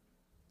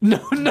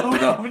 No.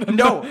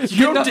 No,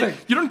 you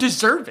don't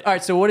deserve it. All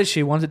right, so what is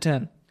she? 1 to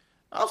 10.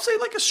 I'll say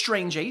like a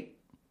strange 8.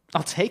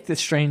 I'll take this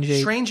strange 8.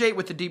 Strange 8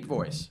 with the deep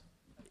voice.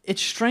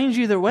 It's strange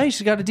either way.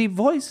 She's got a deep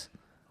voice.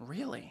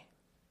 Really?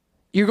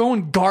 You're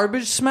going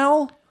garbage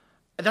smell?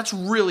 That's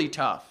really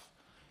tough.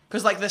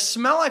 Because like the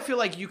smell, I feel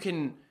like you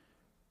can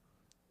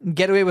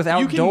Get away with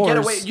outdoors. You can get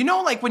away. You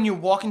know, like when you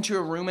walk into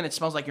a room and it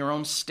smells like your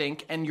own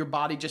stink, and your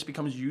body just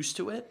becomes used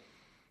to it.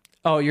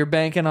 Oh, you're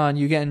banking on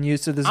you getting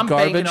used to this I'm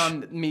garbage?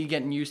 banking on me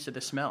getting used to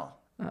the smell.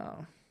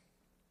 Oh.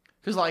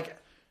 Because like,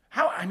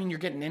 you're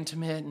getting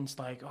intimate, and it's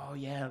like, oh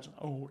yeah,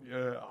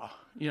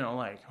 you know,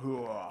 like,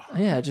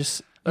 Yeah,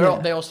 just...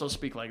 They also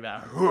speak like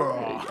that.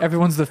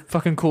 Everyone's the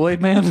fucking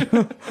Kool-Aid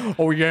man.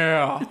 Oh,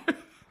 yeah.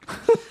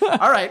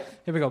 All right,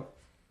 Here we go.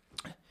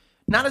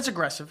 not as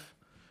aggressive.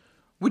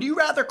 Would you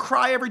rather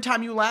cry every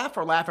time you laugh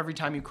or laugh every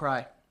time you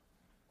cry?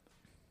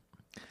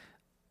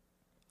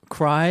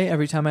 Cry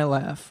every time I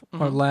laugh,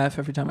 or laugh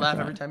every time I Laugh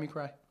cry. every time you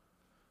cry.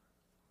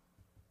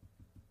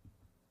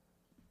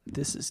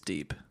 This is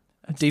deep.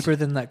 Deeper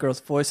than that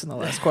girl's voice in the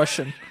last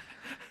question.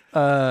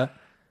 Are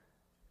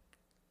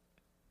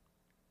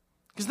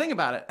Because think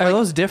about it.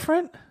 those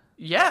different?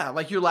 Yeah,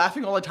 like you're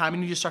laughing all the time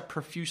and you just start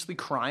profusely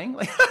crying.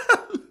 Like,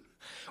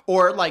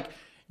 or like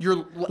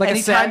you're Like a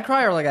sad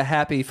cry or like a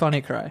happy,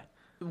 funny cry?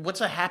 What's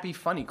a happy,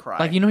 funny cry?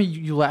 Like,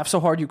 you laugh so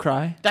hard you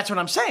cry? That's what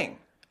I'm saying.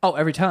 Oh,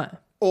 every time.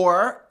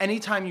 Or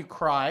anytime you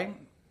cry,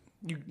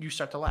 you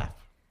start to laugh.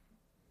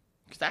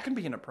 Because that can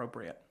be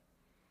inappropriate.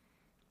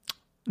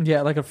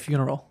 Yeah, like a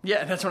funeral.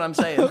 Yeah, that's what I'm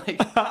saying. Like,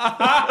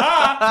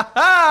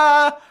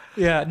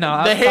 Yeah,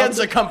 no. the hands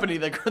accompany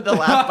the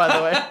laugh, by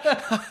the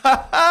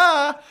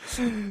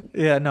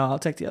way. Yeah, no, I'll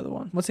take the other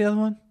one. What's the other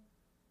one?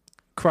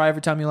 Cry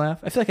every time you laugh?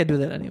 I feel like I do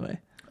that anyway.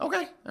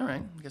 Okay, all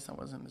right. I guess that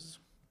wasn't as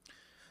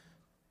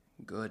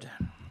good.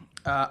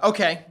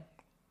 Okay.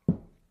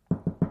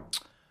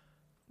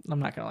 I'm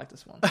not gonna like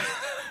this one.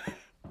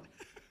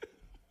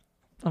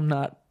 I'm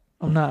not,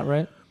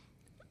 right?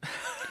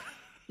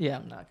 Yeah,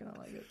 I'm not gonna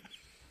like it.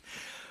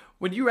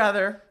 Would you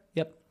rather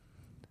Yep.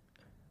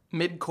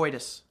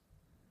 mid-coitus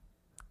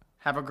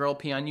have a girl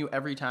pee on you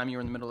every time you're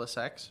in the middle of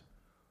sex?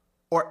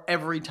 Or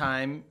every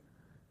time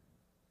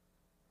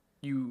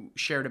you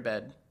shared a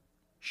bed,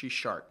 she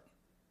shart?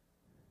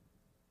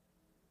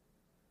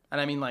 And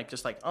I mean like,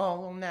 just like, oh, a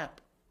little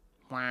nap.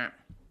 Wah.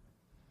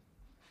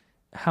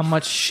 How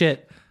much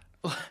shit?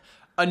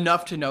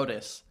 Enough to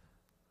notice.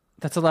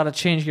 That's a lot of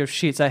changing of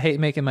sheets. I hate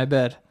making my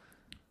bed.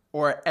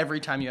 Or every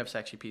time you have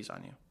sex, she pees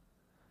on you.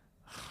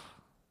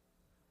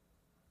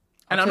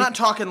 And I'm not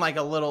talking like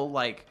a little,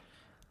 like,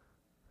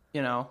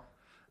 you know.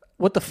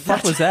 What the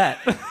fuck was that?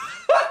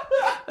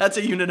 That's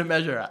a unit of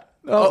measure.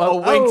 Oh, a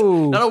wink,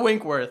 oh. not a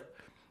wink worth.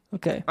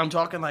 Okay. I'm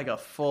talking like a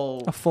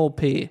full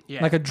pee.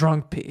 Yeah. Like a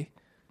drunk pee.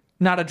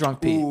 Not a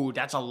drunk pee. Ooh,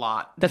 that's a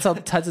lot. That's a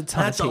ton of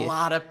That's a pee.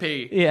 lot of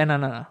pee. Yeah,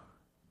 no.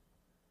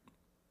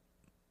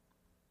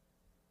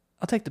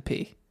 I'll take the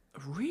pee.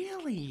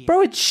 Really?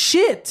 Bro, it's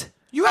shit.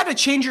 You had to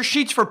change your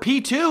sheets for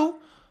pee too.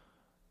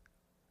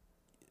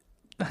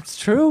 That's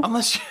true.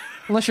 Unless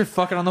Unless you're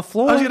fucking on the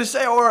floor. I was gonna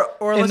say, or in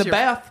unless the you're-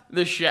 bath.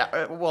 The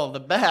shower. Well, the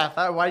bath.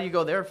 Why do you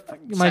go there?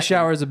 My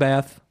shower is a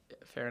bath.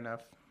 Fair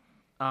enough.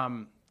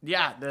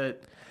 Yeah.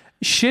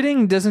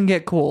 Shitting doesn't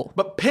get cool.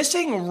 But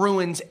pissing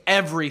ruins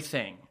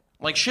everything.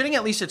 Like shitting,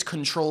 at least it's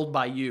controlled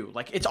by you.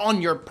 Like it's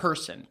on your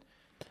person.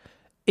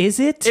 Is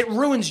it? It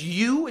ruins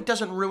you. It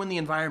doesn't ruin the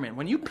environment.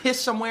 When you piss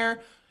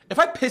somewhere, if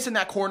I piss in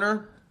that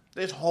corner,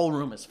 this whole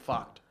room is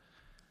fucked.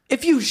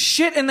 If you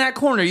shit in that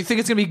corner, you think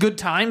it's gonna be good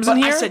times But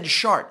in here? I said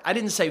shart. I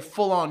didn't say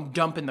full on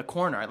dump in the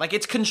corner. Like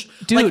it's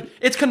Dude. like,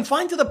 it's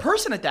confined to the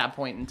person at that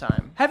point in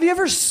time. Have you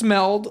ever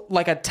smelled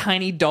like a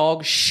tiny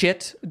dog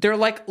shit? They're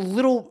like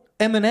little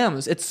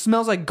M&Ms. It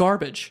smells like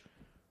garbage.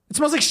 It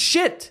smells like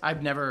shit.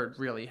 I've never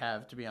really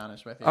have, to be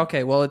honest with you.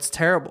 Okay, well, it's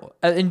terrible.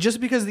 And just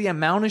because the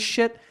amount of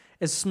shit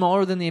is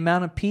smaller than the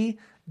amount of pee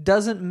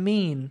doesn't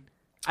mean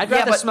I'd Yeah,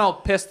 rather but- smell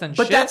piss than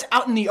But shit. that's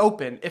out in the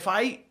open. If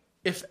I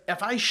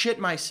shit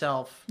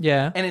myself,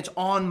 Yeah. and it's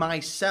on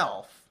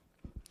myself,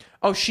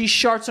 Oh, she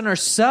sharts on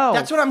herself.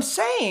 that's what I'm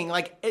saying.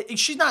 Like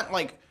she's not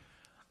like,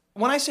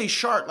 when I say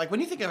shart, like when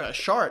you think of a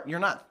shart, you're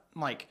not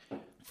like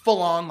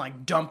full on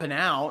like dumping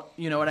out.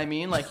 You know what I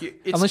mean? Like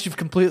it's Unless you've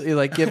completely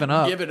like given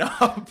up. give it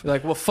up. You're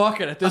like, well, fuck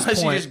it at this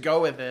Unless point. you just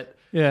go with it.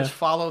 Yeah. Just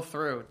follow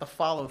through. The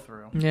follow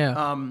through.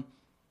 Yeah.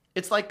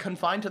 It's like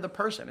confined to the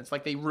person. It's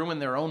like they ruin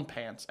their own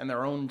pants and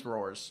their own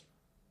drawers.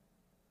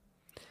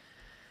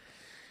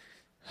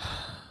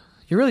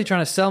 You're really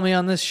trying to sell me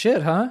on this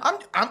shit, huh?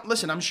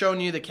 Listen, I'm showing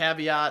you the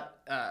caveat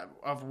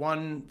of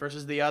one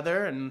versus the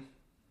other, and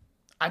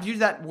I've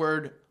used that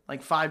word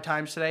like 5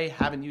 times today.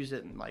 Haven't used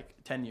it in like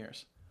 10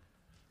 years.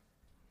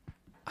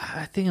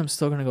 I think I'm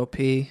still gonna go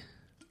pee.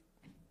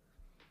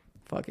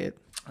 Fuck it.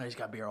 I just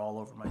got beer all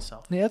over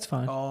myself. Yeah, that's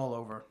fine. All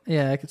over.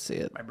 Yeah, I could see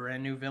it. My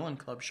brand new Villain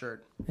Club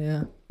shirt.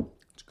 Yeah.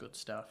 It's good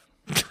stuff.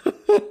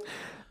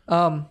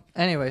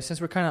 Anyway,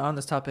 since we're kind of on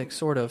this topic,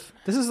 sort of,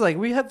 this is like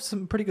we have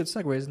some pretty good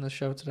segues in this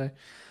show today.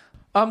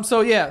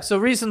 So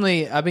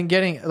recently I've been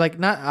getting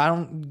like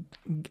I'm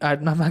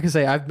not gonna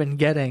say I've been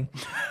getting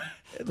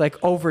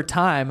like over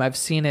time I've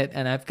seen it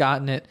and I've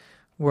gotten it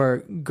where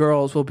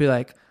girls will be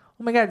like,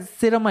 oh my god,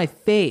 sit on my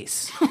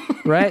face,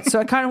 right? So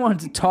I kind of wanted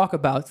to talk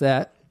about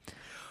that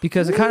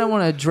because I kind of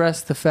want to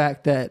address the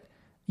fact that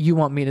you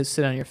want me to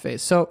sit on your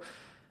face. So.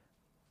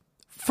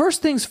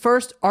 First things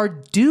first, are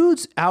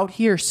dudes out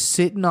here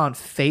sitting on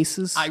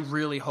faces? I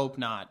really hope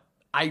not.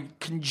 I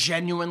can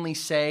genuinely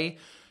say,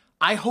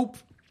 I hope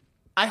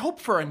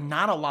for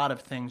not a lot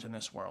of things in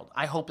this world.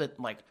 I hope that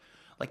like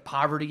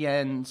poverty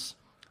ends.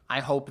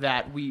 I hope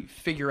that we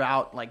figure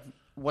out like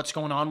what's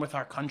going on with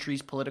our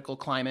country's political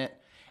climate,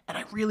 and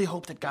I really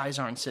hope that guys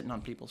aren't sitting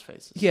on people's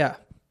faces. Yeah.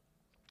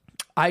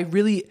 I've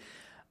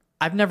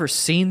never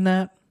seen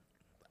that.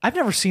 I've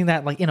never seen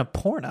that like in a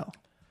porno.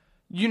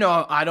 You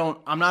know,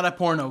 I'm not a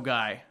porno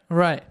guy,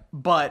 Right.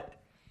 but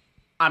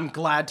I'm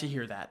glad to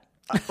hear that.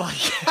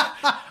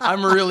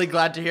 I'm really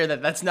glad to hear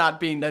that that's not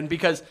being done,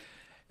 because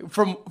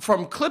from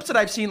clips that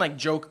I've seen, like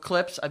joke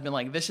clips, I've been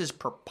like, this is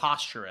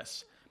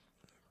preposterous.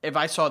 If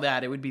I saw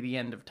that, it would be the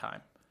end of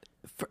time.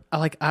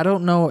 I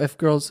don't know if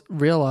girls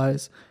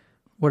realize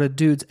what a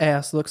dude's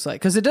ass looks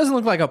like, because it doesn't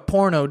look like a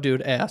porno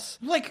dude ass.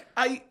 Like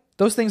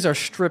Those things are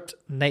stripped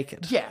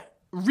naked. yeah,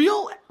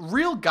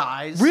 real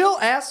guys. Real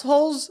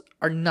assholes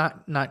are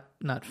not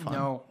fun.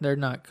 No. They're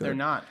not good. They're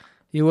not.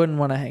 You wouldn't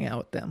want to hang out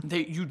with them.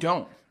 You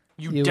don't.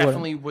 You You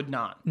definitely would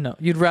not. No,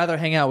 you'd rather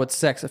hang out with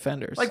sex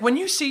offenders. Like when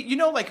you see,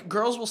 like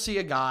girls will see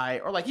a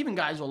guy, or like even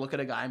guys will look at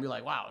a guy and be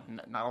like, wow,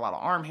 not a lot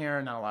of arm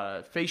hair, not a lot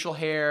of facial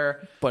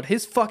hair. but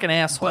his fucking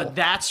asshole. But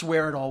that's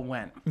where it all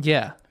went.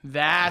 yeah.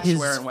 That's His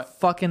where it went.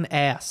 fucking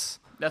ass.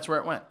 That's where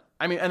it went.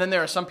 I mean, and then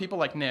there are some people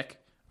like Nick,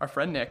 our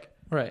friend Nick,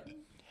 Right.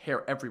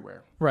 hair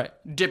everywhere. Right.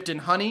 Dipped in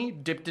honey,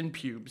 dipped in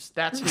pubes.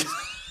 That's his.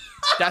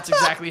 That's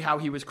exactly how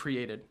he was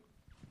created.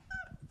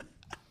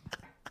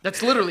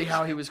 That's literally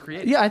how he was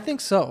created. Yeah, I think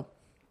so.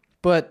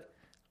 But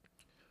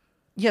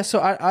yeah, so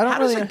I don't How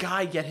really does a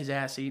guy get his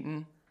ass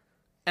eaten,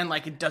 and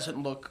like it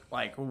doesn't look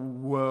like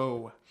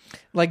whoa?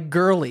 like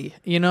girly,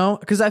 you know?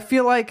 Because I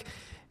feel like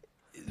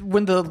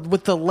with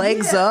the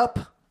legs up,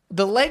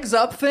 the legs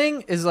up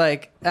thing is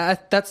like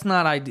that's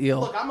not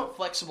ideal. Look, I'm a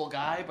flexible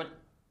guy, but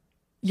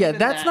Yeah, even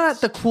that's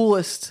not the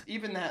coolest.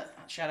 even that.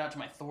 Shout out to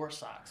my Thor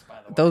socks, by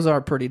the way. Those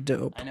are pretty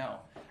dope. I know.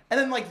 And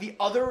then like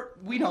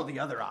we know the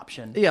other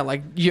option. Yeah,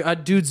 like a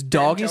dude's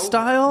doggy over.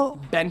 style.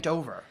 Bent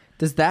over.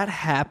 Does that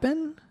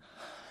happen?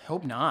 I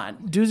hope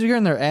not. Dudes are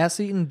getting their ass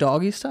eaten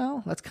doggy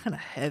style? That's kind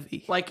of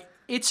heavy. Like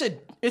it's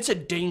a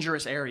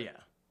dangerous area.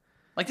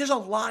 Like there's a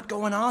lot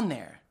going on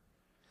there.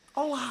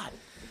 A lot.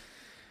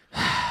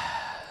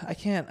 I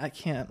can't.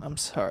 I'm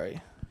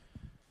sorry.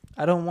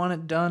 I don't want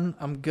it done.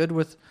 I'm good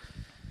with,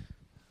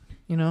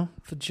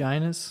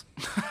 vaginas.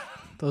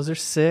 Those are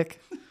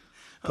sick.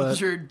 Those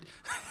are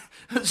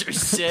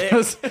sick.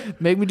 Those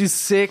make me do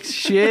sick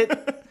shit.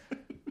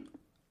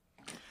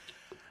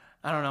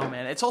 I don't know,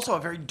 man. It's also a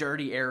very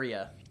dirty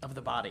area of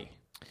the body.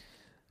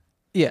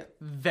 Yeah.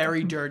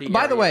 Very dirty.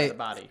 By the area way, of the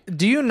body.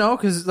 do you know?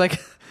 Because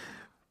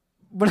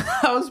when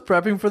I was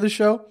prepping for the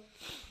show,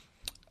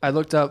 I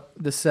looked up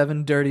the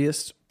 7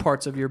 dirtiest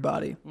parts of your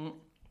body.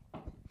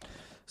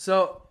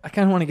 So I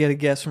kind of want to get a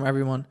guess from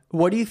everyone.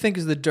 What do you think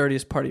is the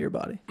dirtiest part of your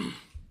body?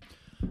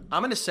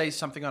 I'm gonna say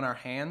something on our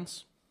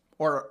hands,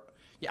 or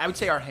I would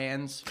say our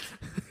hands.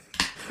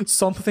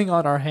 Something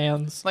on our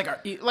hands. Like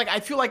I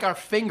feel like our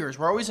fingers.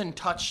 We're always in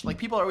touch. Like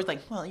people are always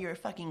like, "Well, your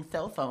fucking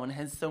cell phone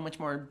has so much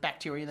more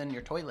bacteria than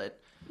your toilet."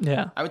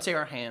 Yeah. I would say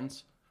our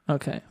hands.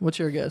 Okay. What's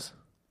your guess?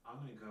 I'm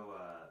gonna go.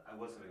 I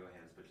was gonna go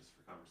hands, but just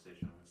for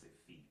conversation, I'm gonna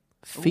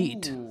say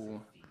feet. Feet.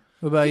 Ooh.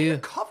 What about You're you?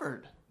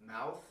 covered.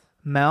 Mouth.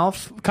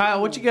 Mouth.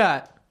 Kyle, what you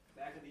got?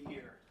 Back of the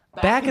ear.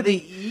 Back of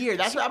the ear.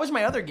 That was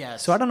my other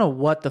guess. So I don't know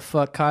what the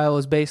fuck Kyle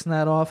is basing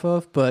that off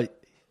of,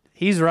 but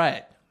he's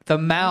right. The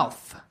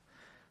mouth.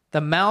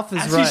 The mouth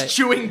is As right. he's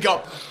chewing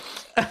gum.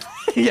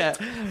 Yeah.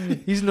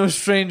 He's no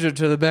stranger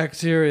to the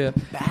bacteria.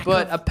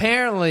 But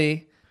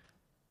apparently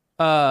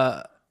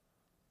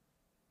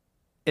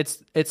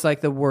it's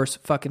like the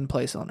worst fucking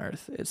place on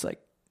earth. It's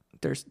like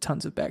there's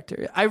tons of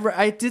bacteria.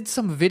 I did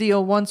some video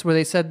once where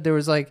they said there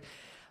was like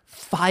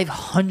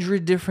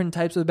 500 different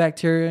types of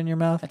bacteria in your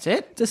mouth. That's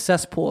it? It's a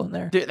cesspool in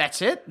there. Dude, that's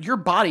it? Your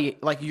body,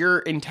 like your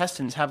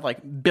intestines have like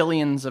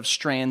billions of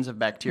strands of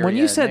bacteria. When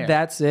you in said there.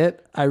 that's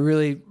it, I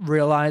really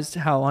realized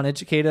how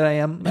uneducated I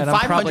am. And I'm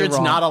probably 500's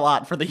wrong. not a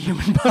lot for the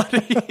human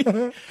body.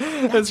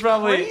 It's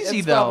probably crazy,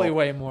 it's though. probably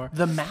way more.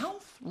 The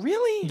mouth?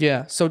 Really?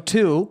 Yeah. So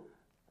 2,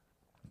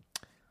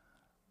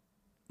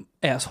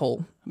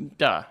 asshole.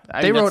 Duh.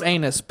 They wrote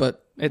anus,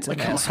 but it's an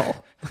asshole.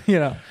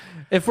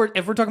 If we're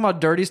talking about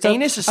dirty stuff,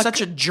 Anus is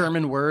such a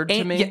German word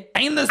to me. Yeah,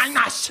 anus.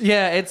 Anus.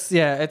 Yeah, it's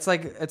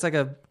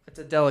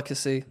a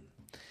delicacy.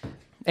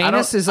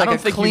 Anus is like I a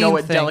don't think clean you know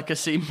what thing.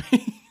 delicacy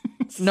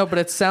means. No, but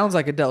it sounds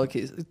like a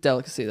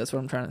delicacy. That's what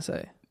I'm trying to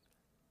say.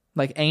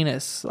 Like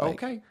anus. Like,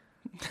 Okay.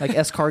 Like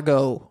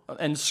escargot.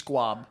 And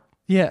squab.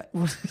 Yeah.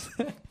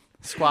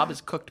 Squab is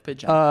cooked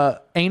pigeon.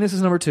 Anus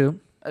is number 2.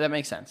 That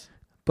makes sense.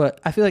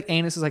 But I feel like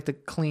anus is like the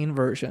clean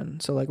version.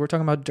 So like we're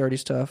talking about dirty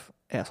stuff,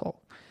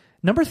 asshole.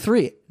 Number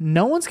 3,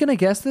 no one's gonna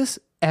guess this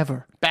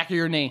ever. Back of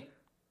your knee.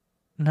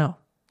 No.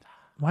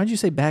 Why'd you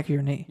say back of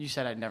your knee? You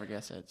said I'd never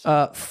guess it.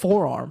 So.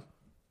 Forearm.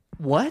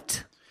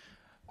 What?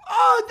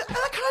 Oh, that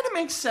kind of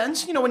makes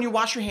sense. You know, when you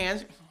wash your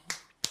hands.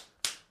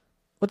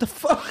 What the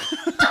fuck?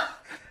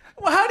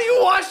 Well, how do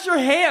you wash your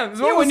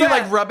hands? When you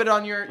like rub it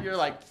on you're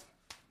like.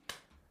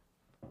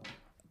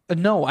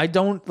 No, I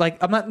don't.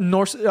 Like, I'm not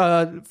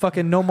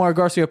fucking Nomar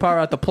Garcia Power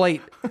at the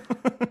plate.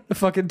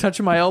 Fucking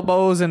touching my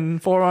elbows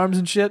and forearms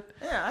and shit.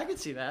 Yeah, I could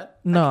see that.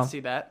 No. I can see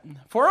that.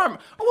 Forearm.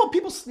 Oh, well,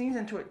 people sneeze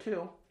into it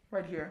too.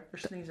 Right here. They're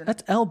sneezing.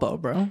 That's elbow,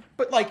 bro.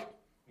 But like.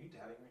 Are you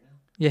dabbing right now?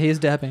 Yeah, he is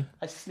dabbing.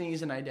 I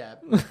sneeze and I dab.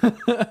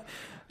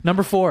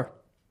 Number 4,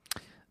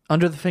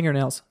 under the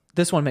fingernails.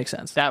 This one makes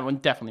sense. That one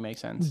definitely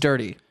makes sense.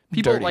 Dirty.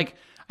 People Dirty. like.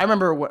 I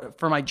remember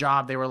for my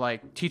job, they were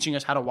like teaching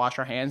us how to wash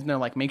our hands, and they're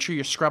like, make sure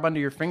you scrub under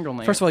your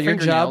fingernails. First of all, your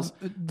job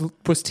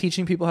was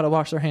teaching people how to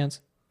wash their hands.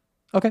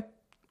 Okay.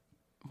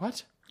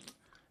 What?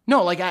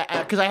 No, like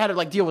because I had to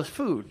like deal with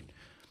food,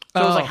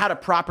 so it was like how to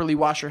properly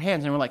wash your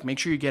hands, and we're like, make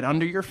sure you get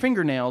under your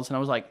fingernails, and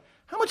I was like,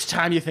 how much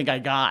time do you think I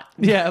got?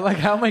 Yeah, like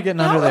how am I getting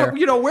under there?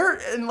 You know where?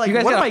 And like, You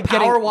guys what am got I a power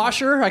getting?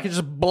 washer? I could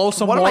just blow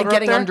some What am water I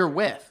getting up there? under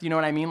with? You know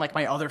what I mean? Like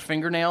my other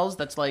fingernails.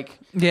 That's like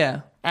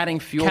Yeah. adding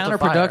fuel. To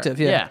Counterproductive.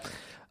 fire.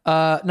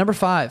 Yeah. Number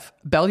 5,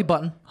 belly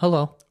button.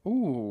 Hello.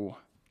 Ooh,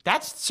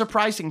 that's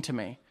surprising to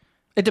me.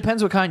 It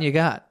depends what kind you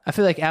got. I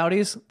feel like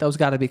Audis, those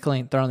got to be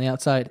clean. They're on the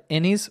outside.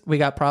 Innies, we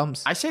got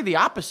problems. I say the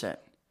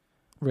opposite.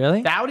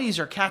 Really? The Audis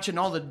are catching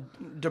all the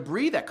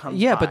debris that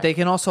comes. Yeah, by. but they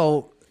can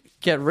also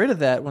get rid of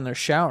that when they're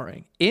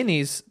showering.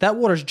 Innies, that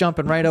water's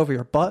jumping right over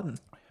your button.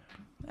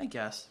 I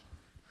guess.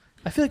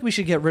 I feel like we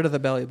should get rid of the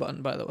belly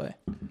button, by the way.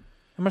 I'm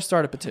going to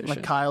start a petition.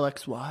 Like Kyle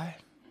XY.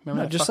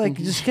 Remember No, that just fucking,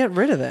 just get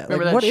rid of that.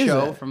 remember Like, that what is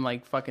show that? from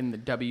like fucking the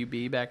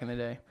WB back in the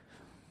day?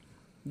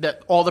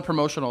 That all the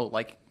promotional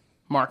like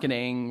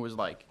marketing was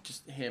like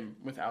just him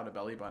without a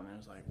belly button. I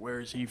was like, where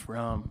is he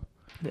from?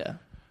 Yeah.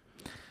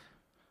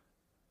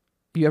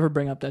 You ever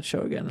bring up that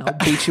show again, and I'll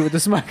beat you with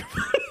this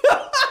microphone.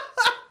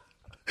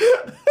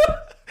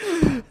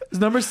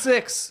 Number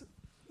 6,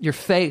 your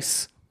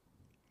face.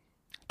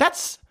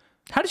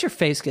 How does your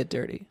face get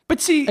dirty? But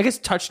see, I guess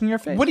touching your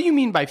face. What do you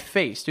mean by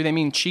face? Do they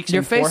mean cheeks Your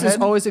and face forehead? is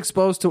always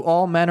exposed to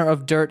all manner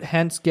of dirt,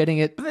 hence getting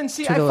it. But then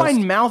see, to I the find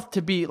list. mouth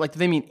to be like, do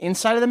they mean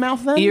inside of the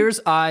mouth then? Ears,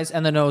 eyes,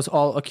 and the nose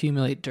all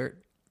accumulate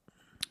dirt.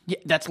 Yeah,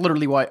 that's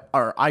literally what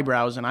our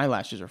eyebrows and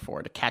eyelashes are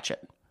for, to catch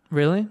it.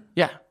 Really?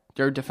 Yeah,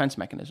 they're defense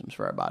mechanisms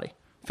for our body.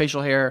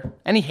 Facial hair,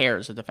 any hair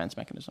is a defense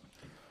mechanism.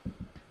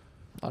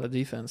 A lot of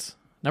defense.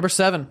 Number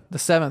 7, the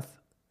 7th,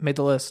 made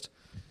the list.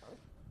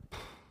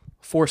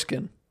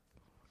 Foreskin.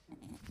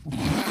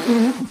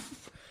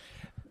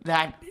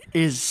 That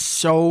is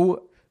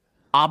so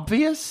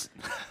obvious.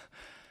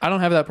 I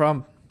don't have that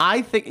problem.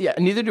 I think, yeah,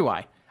 neither do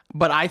I.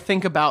 But I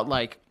think about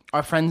like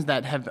our friends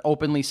that have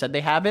openly said they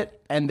have it,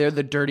 and they're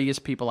the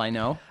dirtiest people I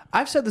know.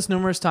 I've said this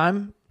numerous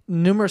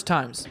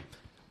times.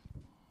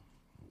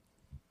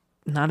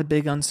 Not a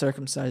big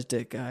uncircumcised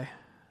dick guy.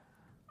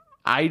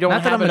 I don't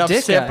Not that have I'm a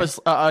dick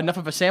enough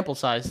of a sample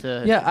size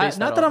to. Yeah, base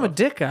not that I'm a off of.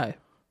 dick guy,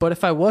 but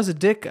if I was a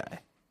dick guy,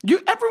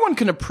 Everyone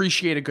can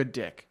appreciate a good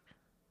dick.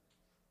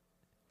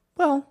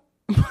 well,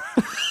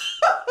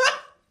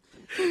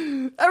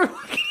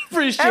 everyone can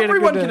appreciate.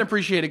 Everyone can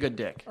appreciate a good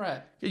dick.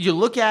 Right. You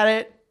look at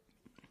it,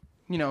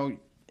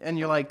 and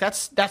you're like,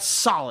 that's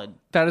solid.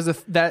 That is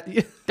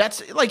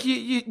That's like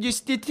you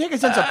take a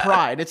sense of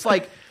pride. It's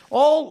like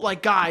all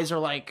like guys are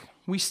like,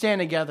 we stand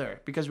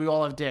together because we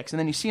all have dicks, and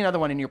then you see another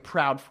one and you're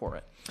proud for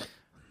it.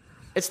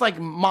 It's like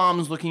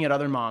moms looking at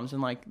other moms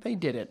and like, they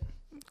did it.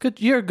 good.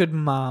 You're a good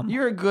mom.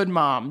 You're a good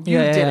mom. You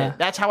Yeah, did yeah. it.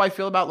 That's how I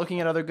feel about looking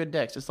at other good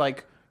dicks. It's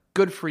like,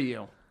 good for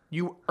you.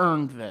 You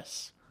earned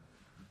this.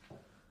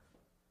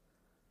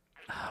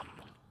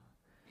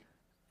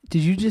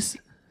 Did you just?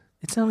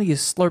 It sounded like you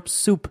slurped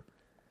soup.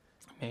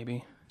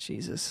 Maybe.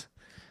 Jesus,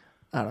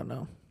 I don't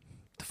know.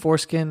 The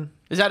foreskin.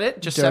 Is that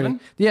it? Just dirty. 7?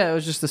 Yeah, it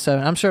was just the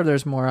 7. I'm sure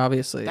there's more.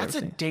 Obviously, That's a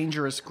everything.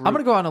 dangerous group. I'm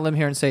gonna go on a limb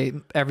here and say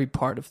every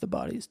part of the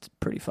body is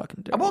pretty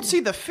fucking dirty. Well, see,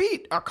 the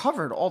feet are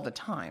covered all the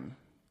time.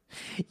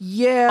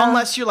 Yeah.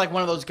 Unless you're like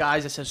one of those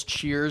guys that says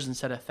cheers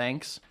instead of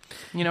thanks.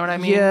 You know what I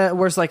mean? Yeah,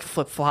 where's like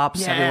flip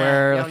flops Yeah,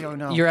 everywhere. no, Like, no,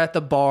 no. You're at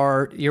the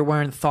bar, you're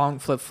wearing thong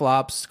flip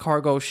flops,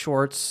 cargo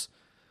shorts,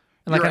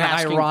 and like You're an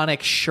asking-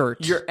 ironic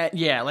shirt.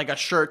 Yeah, like a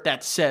shirt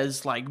that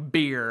says like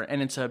beer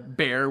and it's a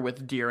bear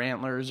with deer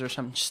antlers or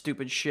some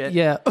stupid shit.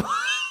 Yeah.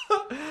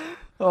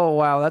 Oh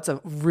wow, that's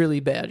a really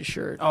bad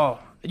shirt. Oh,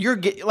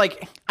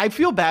 like, I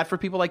feel bad for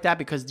people like that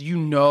because they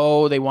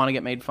want to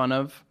get made fun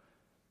of,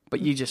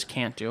 but you just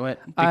can't do it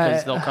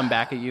because they'll come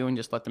back at you and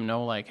just let them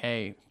know like,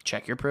 hey,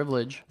 check your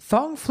privilege.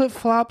 Thong flip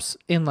flops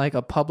in like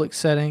a public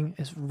setting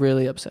is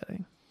really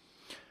upsetting.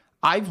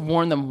 I've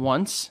worn them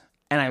once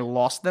and I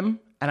lost them,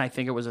 and I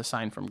think it was a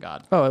sign from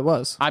God. Oh, it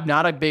was. I'm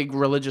not a big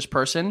religious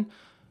person,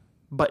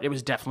 but it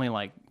was definitely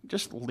like,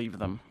 just leave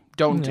them.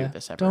 Don't do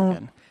this ever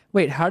again.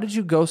 Wait, how did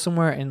you go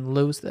somewhere and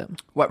lose them?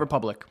 Wet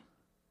Republic.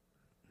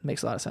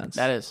 Makes a lot of sense.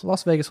 That is.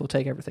 Las Vegas will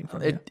take everything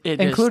from you, It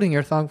including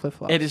your thong flip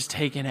flops. It has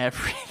taken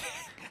everything.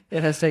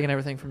 It has taken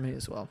everything from me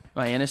as well.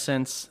 My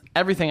innocence,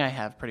 everything I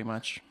have, pretty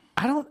much.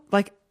 I don't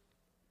like.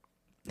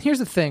 Here's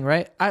the thing,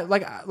 right?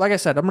 Like I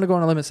said, I'm gonna go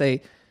on a limb and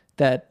say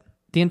that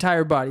the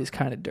entire body is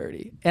kind of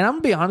dirty, and I'm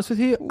gonna be honest with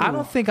you. Ooh. I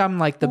don't think I'm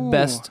like the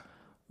best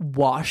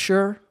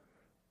washer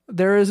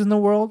there is in the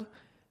world.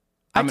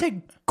 I take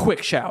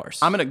quick showers.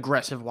 I'm an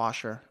aggressive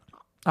washer.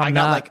 I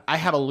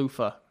have a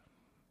loofah.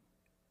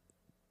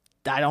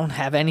 I don't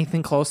have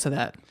anything close to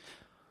that.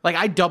 Like,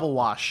 I double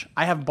wash.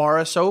 I have bar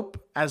of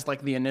soap as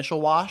like the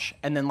initial wash,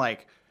 and then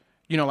like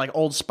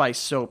Old Spice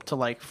soap to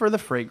like for the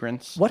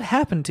fragrance. What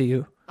happened to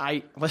you?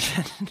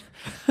 Listen.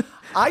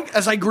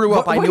 As I grew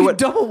up, I knew what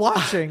double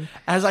washing.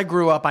 As I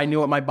grew up, I knew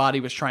what my body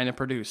was trying to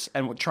produce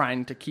and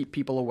trying to keep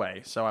people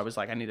away. So I was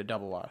like, I need a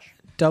double wash.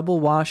 Double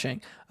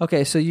washing.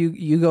 Okay, so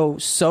you go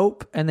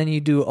soap and then you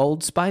do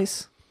Old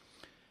Spice.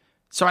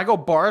 So I go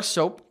bar of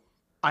soap.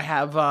 I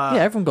have yeah,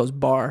 everyone goes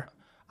bar.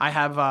 I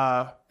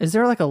have Is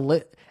there like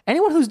a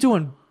anyone who's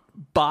doing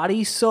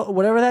body soap,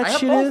 whatever that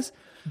shit is?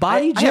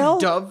 Body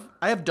gel?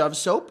 I have Dove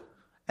soap,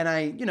 and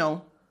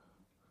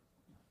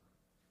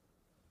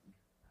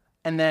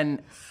and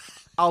then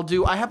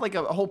I have like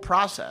a whole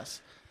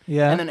process.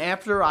 Yeah. And then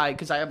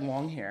because I have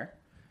long hair,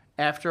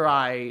 after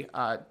I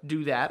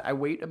do that, I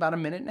wait about a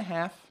minute and a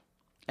half.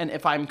 And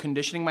if I'm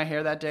conditioning my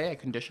hair that day, I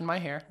condition my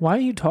hair. Why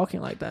are you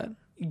talking like that?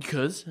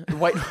 Because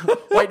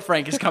White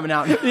Frank is coming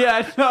out.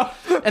 Yeah, I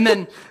know. and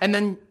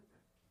then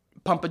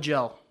pump a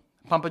gel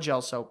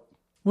soap.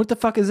 What the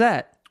fuck is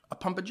that? A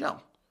pump of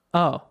gel.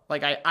 Oh.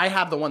 Like I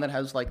have the one that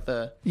has like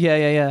the...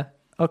 Yeah.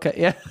 Okay,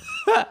 yeah.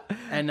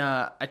 And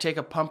I take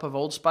a pump of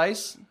Old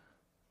Spice.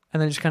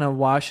 And then just kind of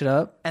wash it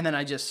up. And then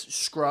I just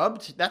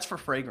scrubbed. That's for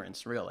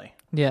fragrance, really.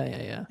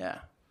 Yeah. Yeah.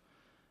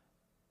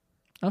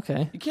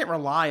 Okay. You can't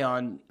rely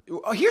on.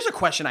 Oh, here's a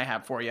question I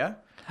have for you.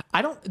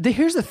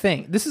 Here's the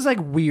thing. This is like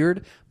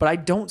weird, but I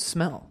don't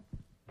smell.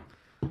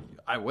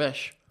 I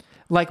wish.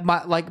 I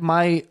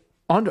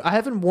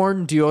haven't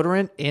worn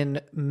deodorant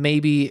in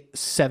maybe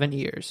 7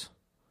 years.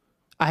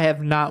 I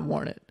have not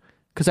worn it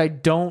because I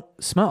don't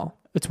smell.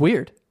 It's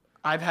weird.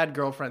 I've had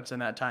girlfriends in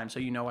that time, so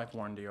you know I've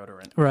worn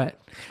deodorant. Right.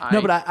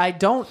 No, but I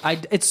don't.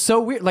 It's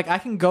so weird. Like I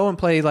can go and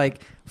play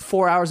like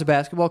 4 hours of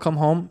basketball, come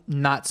home,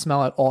 not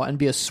smell at all, and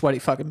be a sweaty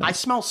fucking mess. I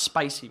smell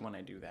spicy when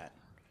I do that.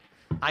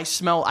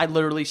 I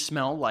literally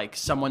smell like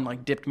someone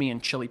like dipped me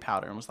in chili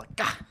powder and was like,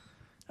 ah.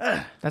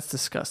 That's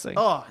disgusting.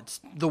 Oh, it's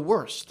the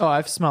worst. Oh,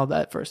 I've smelled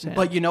that firsthand.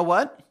 But you know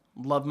what?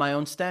 Love my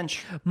own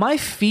stench. My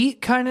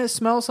feet kind of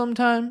smell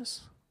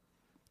sometimes.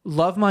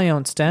 Love my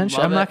own stench.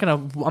 I'm not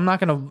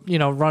gonna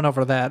run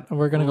over that.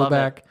 We're gonna go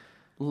back.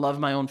 Love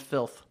my own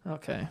filth.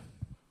 Okay.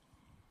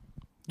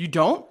 You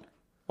don't?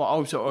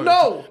 Well,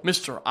 No!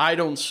 Mister, I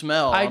don't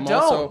smell. I I'm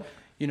don't. Also,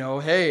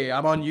 hey,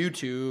 I'm on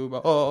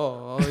YouTube.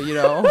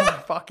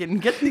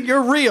 Fucking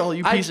you're real,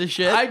 you piece of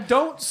shit. I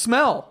don't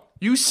smell.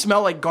 You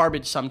smell like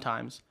garbage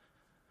sometimes.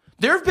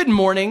 There have been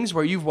mornings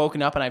where you've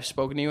woken up and I've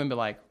spoken to you and been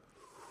like,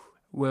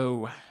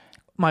 whoa.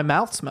 My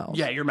mouth smells.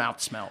 Yeah, your mouth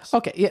smells.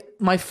 Okay, yeah.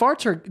 My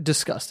farts are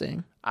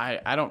disgusting.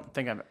 I don't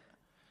think I've...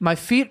 My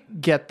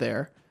feet get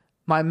there.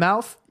 My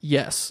mouth,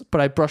 yes,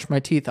 but I brush my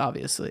teeth,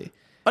 obviously.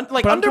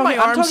 Like But under my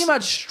arms... I'm talking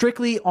about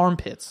strictly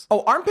armpits.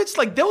 Oh, armpits,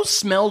 like those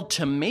smell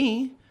to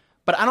me,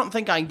 but I don't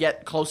think I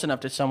get close enough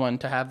to someone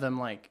to have them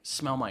like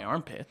smell my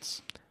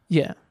armpits.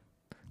 Yeah.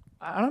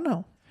 I don't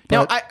know.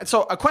 Now,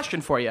 so a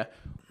question for you.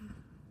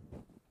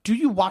 Do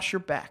you wash your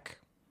back?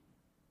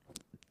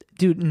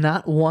 Dude,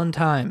 not one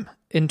time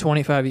in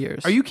 25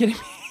 years. Are you kidding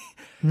me?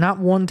 Not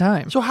one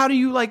time. So how do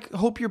you like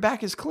hope your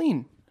back is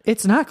clean?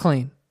 It's not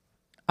clean.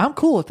 I'm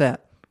cool with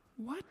that.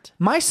 What?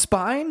 My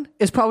spine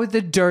is probably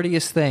the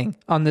dirtiest thing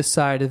on this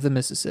side of the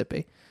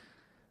Mississippi.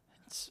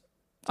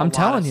 I'm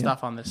telling you.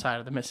 Stuff on this side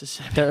of the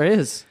Mississippi. There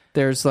is.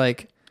 There's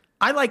like...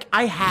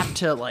 I have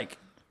to like...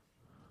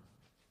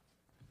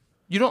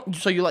 You don't...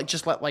 So you like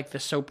just let like the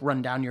soap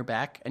run down your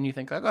back and you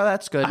think like, oh,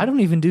 that's good. I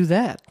don't even do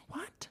that.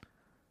 What?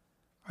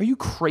 Are you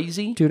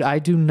crazy? Dude, I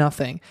do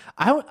nothing.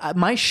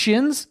 My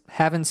shins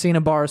haven't seen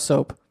a bar of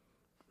soap.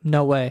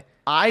 No way.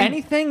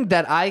 Anything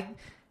that I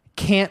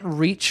can't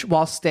reach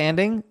while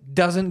standing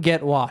doesn't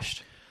get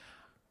washed.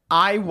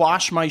 I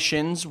wash my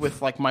shins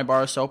with like my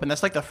bar of soap, and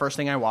that's like the first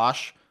thing I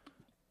wash,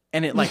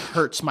 and it like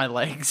hurts my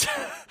legs.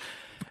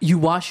 You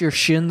wash your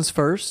shins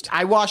first?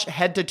 I wash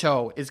head to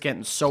toe is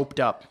getting soaped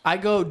up. I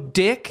go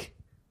dick,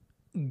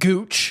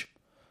 gooch,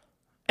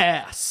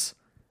 ass.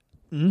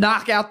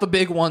 Knock out the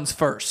big ones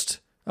first.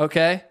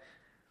 Okay?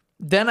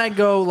 Then I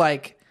go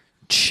like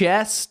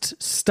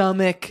chest,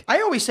 stomach.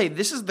 I always say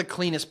this is the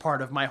cleanest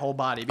part of my whole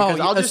body because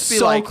I'll it's just be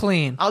so like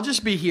clean. I'll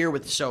just be here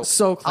with soap.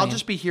 So clean. I'll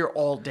just be here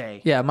all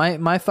day. Yeah,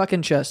 my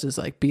fucking chest is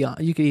like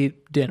beyond. You could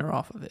eat dinner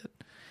off of it.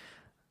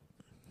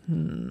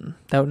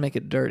 That would make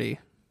it dirty.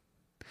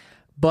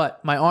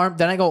 But my arm,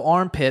 then I go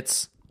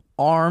armpits,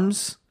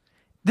 arms.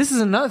 This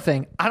is another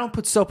thing. I don't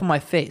put soap on my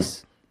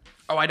face.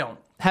 Oh, I don't.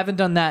 Haven't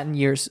done that in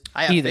years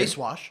I have either. face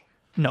wash.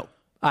 No,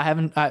 I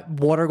haven't.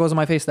 Water goes on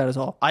my face. That is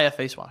all. I have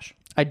face wash.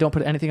 I don't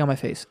put anything on my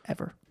face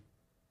ever.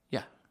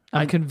 Yeah.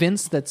 I'm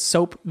convinced that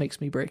soap makes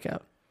me break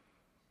out.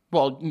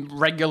 Well,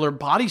 regular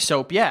body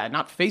soap, yeah,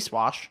 not face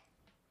wash.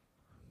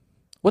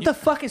 What the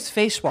fuck is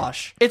face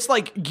wash? It's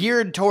like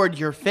geared toward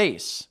your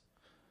face.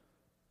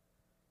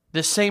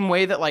 The same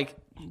way that like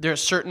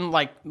there's certain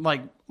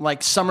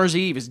like Summer's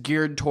Eve is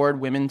geared toward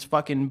women's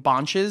fucking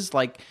bonches.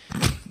 Like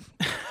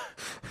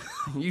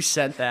you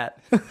said that.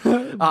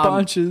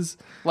 Bunches.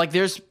 Like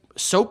there's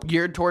soap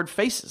geared toward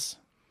faces.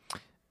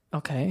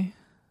 Okay.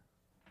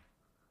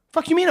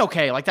 Fuck you mean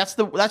okay? Like that's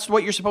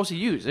what you're supposed to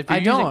use. If you're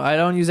I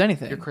don't use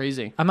anything. You're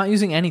crazy. I'm not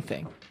using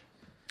anything.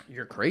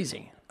 You're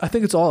crazy. I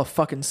think it's all a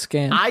fucking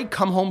scam. I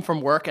come home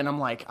from work and I'm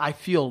like, I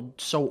feel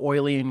so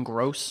oily and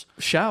gross.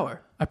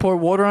 Shower. I pour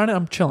water on it.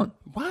 I'm chilling.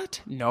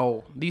 What?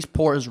 No, these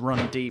pores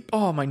run deep.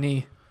 Oh, my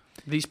knee.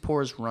 These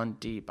pores run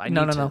deep. I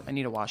No.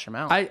 need to wash them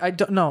out. I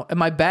don't know. And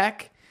my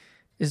back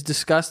is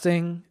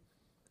disgusting.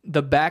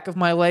 The back of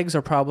my legs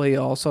are probably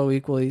also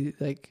equally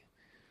like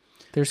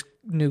there's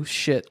new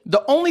shit.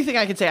 The only thing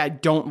I can say I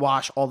don't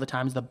wash all the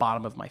time is the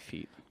bottom of my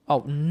feet.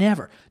 Oh,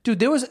 never. Dude,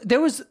 there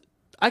was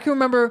I can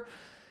remember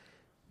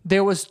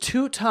there was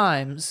 2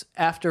 times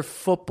after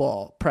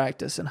football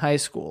practice in high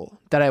school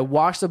that I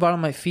washed the bottom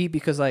of my feet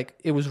because like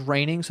it was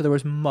raining, so there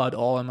was mud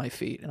all on my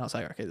feet. And I was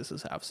like, okay, this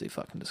is obviously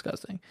fucking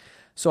disgusting.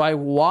 So I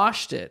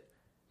washed it,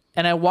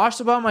 and I washed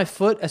the bottom of my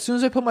foot. As soon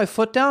as I put my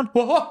foot down,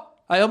 whoa,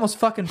 I almost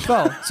fucking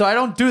fell. So I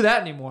don't do that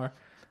anymore.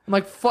 I'm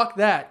like, fuck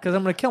that, because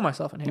I'm going to kill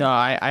myself in here. No,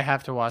 I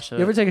have to wash it.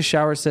 You ever take a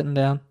shower sitting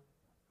down?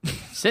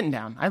 Sitting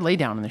down. I lay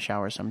down in the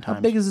shower sometimes.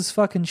 How big is this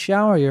fucking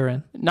shower you're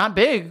in? Not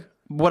big.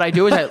 What I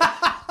do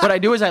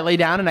is I lay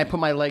down and I put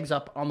my legs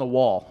up on the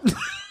wall.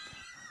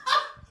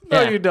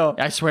 No, you don't.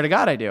 I swear to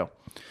God, I do.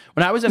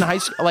 When I was in high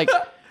school, like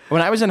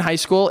When I was in high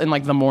school, in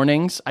like the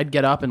mornings, I'd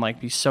get up and like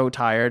be so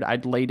tired.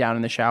 I'd lay down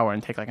in the shower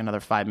and take like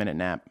another 5-minute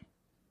nap.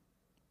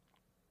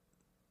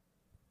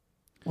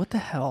 What the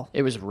hell?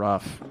 It was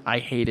rough. I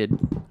hated.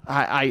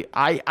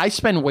 I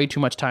spend way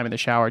too much time in the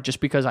shower just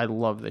because I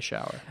love the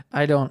shower.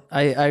 I don't.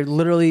 I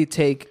literally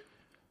take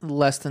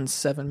less than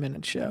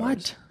 7-minute showers.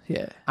 What?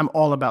 Yeah. I'm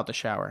all about the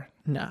shower.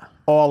 Nah.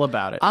 All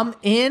about it. I'm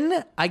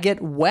in. I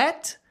get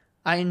wet.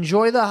 I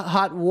enjoy the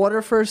hot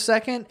water for a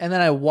second, and then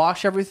I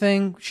wash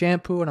everything,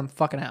 shampoo, and I'm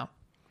fucking out.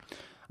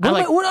 What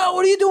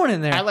are you doing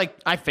in there?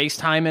 I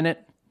FaceTime in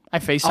it. I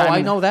FaceTime. Oh,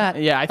 I know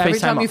that. Yeah, I FaceTime. Every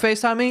time you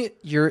FaceTime me,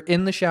 you're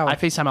in the shower. I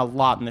FaceTime a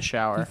lot in the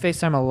shower. You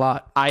FaceTime a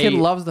lot. Kid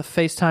loves the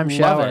FaceTime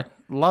shower.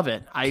 Love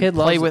it. I Kid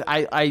play loves with.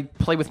 it. I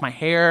play with my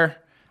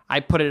hair. I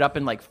put it up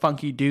in like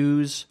funky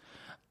doos.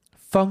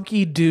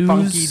 Funky doos.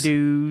 Funky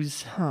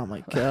doos. Oh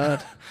my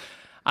god.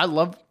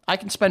 I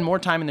can spend more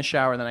time in the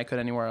shower than I could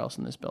anywhere else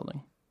in this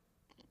building.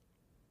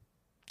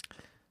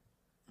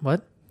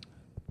 What?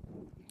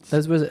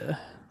 Was it?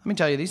 Let me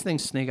tell you, these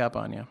things sneak up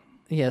on you.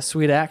 Yeah,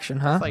 sweet action,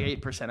 huh? It's like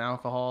 8%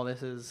 alcohol.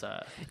 This is.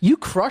 You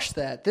crushed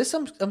that. This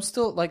I'm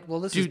still like. Well,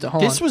 this Dude, is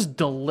this was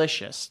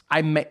delicious.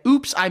 I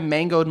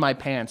mangoed my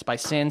pants by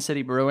Sand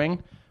City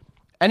Brewing.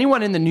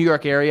 Anyone in the New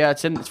York area?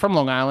 It's from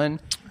Long Island.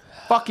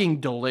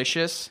 Fucking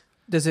delicious.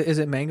 Is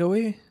it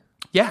mango-y?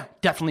 Yeah,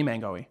 definitely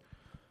mango-y.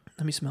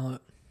 Let me smell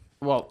it.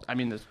 Well, I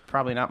mean, there's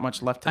probably not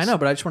much left. I know,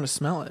 but I just want to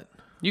smell it.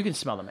 You can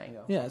smell the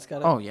mango. Yeah, it's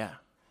got. Oh yeah.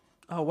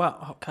 Oh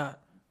wow. Oh god.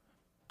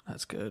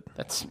 That's good.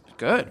 That's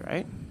good,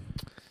 right?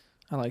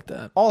 I like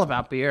that. All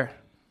about beer.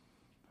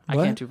 What?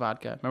 I can't do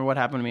vodka. Remember what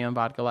happened to me on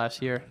vodka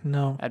last year?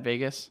 No. At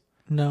Vegas?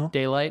 No.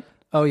 Daylight?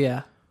 Oh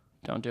yeah.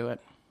 Don't do it.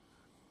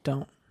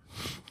 Don't.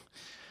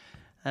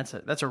 That's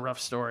a rough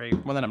story.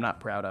 One that I'm not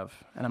proud of,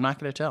 and I'm not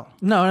going to tell.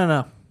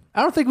 No.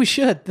 I don't think we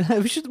should.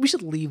 we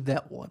should leave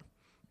that one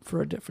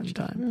for a different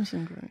time.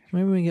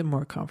 Maybe we can get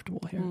more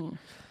comfortable here.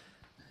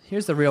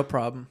 Here's the real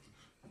problem.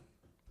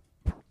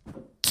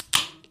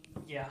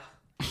 Yeah.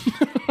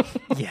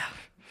 Yeah.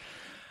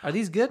 Are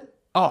these good?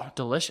 Oh,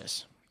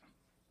 delicious.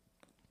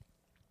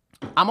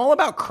 I'm all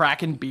about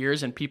cracking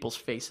beers in people's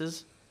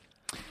faces.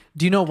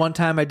 Do you know one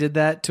time I did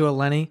that to a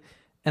Lenny,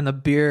 and the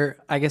beer,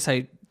 I guess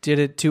I did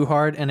it too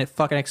hard, and it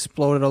fucking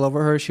exploded all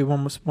over her. She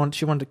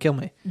wanted to kill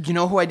me. You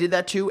know who I did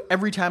that to?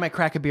 Every time I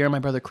crack a beer in my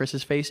brother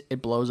Chris's face,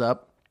 it blows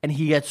up, and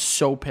he gets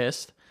so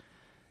pissed.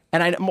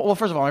 And well,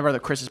 first of all, my brother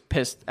Chris is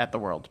pissed at the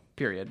world,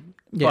 period.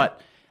 Yeah.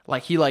 But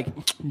like he like,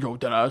 yo,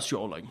 deadass,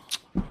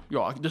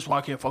 yo, this is why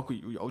I can't fuck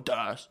with you, yo,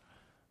 deadass.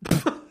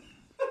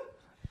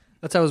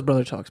 That's how his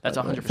brother talks. That's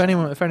 100%.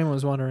 If anyone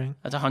was wondering,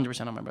 that's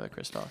 100% how my brother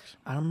Chris talks.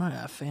 I'm not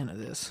a fan of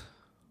this.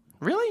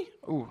 Really?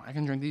 Ooh, I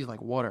can drink these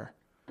like water.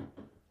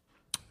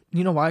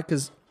 You know why?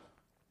 Because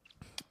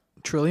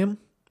Trillium,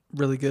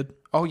 really good.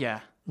 Oh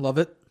yeah, love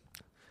it.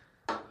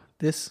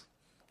 This,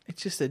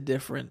 it's just a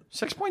different.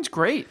 6 Point's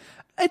great.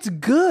 It's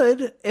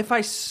good if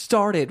I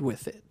started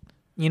with it.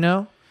 You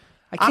know,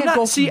 I can't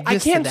I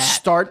can't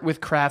start with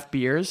craft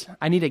beers.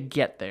 I need to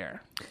get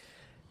there.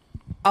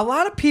 A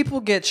lot of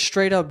people get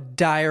straight up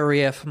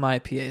diarrhea from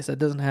IPAs. That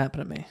doesn't happen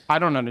to me. I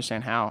don't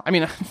understand how. I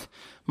mean,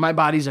 my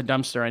body's a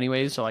dumpster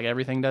anyways, so like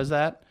everything does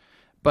that.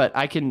 But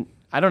I don't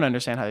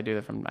understand how they do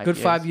that from IPAs. Good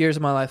 5 years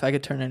of my life, I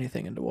could turn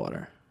anything into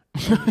water.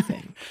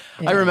 Anything.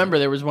 Yeah. I remember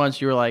there was once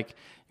you were like,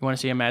 you want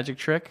to see a magic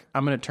trick?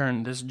 I'm going to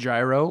turn this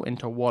gyro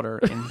into water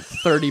in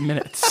 30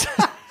 minutes.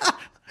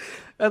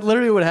 That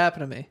literally would happen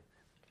to me.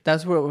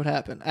 That's what would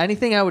happen.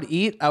 Anything I would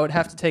eat, I would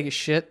have to take a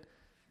shit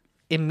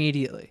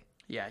immediately.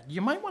 Yeah,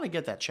 you might want to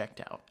get that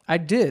checked out. I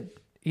did.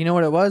 You know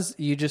what it was?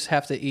 You just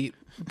have to eat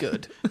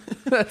good.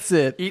 That's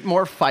it. Eat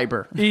more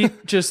fiber.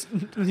 Eat just,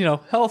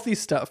 healthy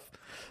stuff.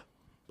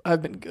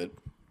 I've been good.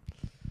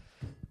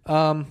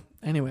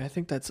 Anyway, I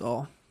think that's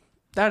all.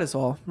 That is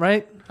all,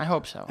 right? I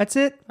hope so. That's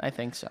it? I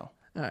think so.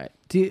 All right.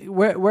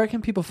 Where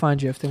can people find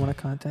you if they want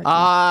to contact you?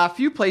 A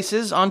few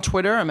places. On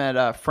Twitter, I'm at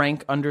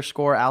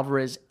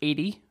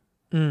Frank_Alvarez80.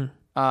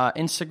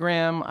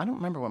 Instagram, I don't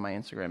remember what my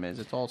Instagram is.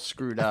 It's all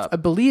screwed up. I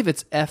believe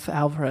it's F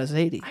Alvarez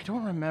 80. I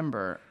don't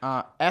remember.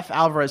 F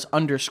Alvarez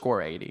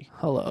 _80.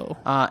 Hello.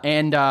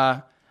 And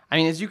I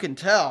mean, as you can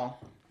tell,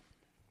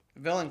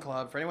 Villain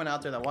Club, for anyone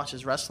out there that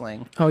watches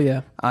wrestling. Oh,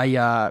 yeah.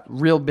 I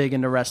real big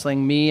into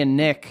wrestling. Me and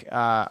Nick,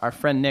 our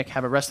friend Nick,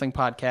 have a wrestling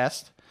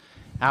podcast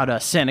out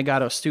of Santa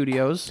Gato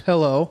Studios.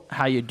 Hello.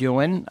 How you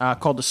doing?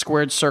 Called the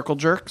Squared Circle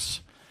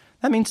Jerks.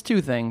 That means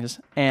two things.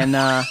 And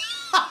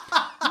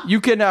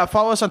you can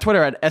follow us on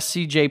Twitter at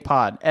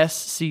SCJPod,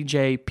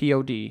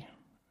 SCJPOD.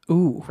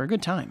 Ooh. For a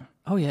good time.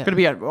 Oh, yeah. It's gonna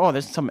be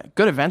there's some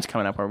good events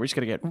coming up where we're just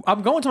going to get...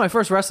 I'm going to my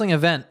first wrestling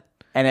event.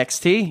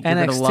 NXT? You're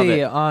gonna love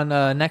it. On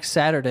next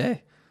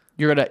Saturday.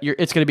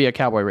 It's going to be a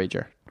Cowboy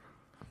Rager.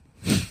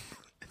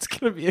 It's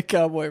going to be a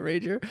Cowboy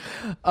Rager.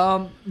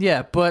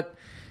 Yeah, but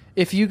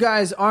if you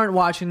guys aren't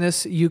watching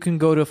this, you can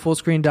go to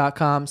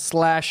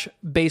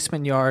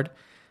fullscreen.com/basementyard.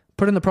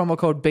 Put in the promo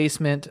code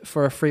BASEMENT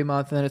for a free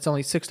month, and then it's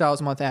only $6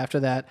 a month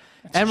after that.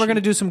 And we're going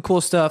to do some cool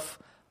stuff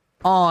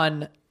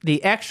on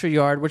The Extra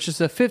Yard, which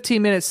is a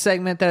 15-minute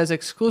segment that is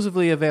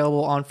exclusively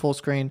available on full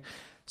screen.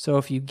 So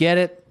if you get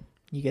it,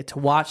 you get to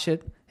watch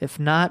it. If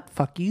not,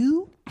 fuck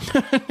you.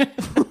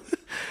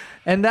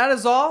 And that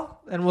is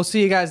all. And we'll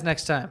see you guys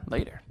next time.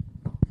 Later.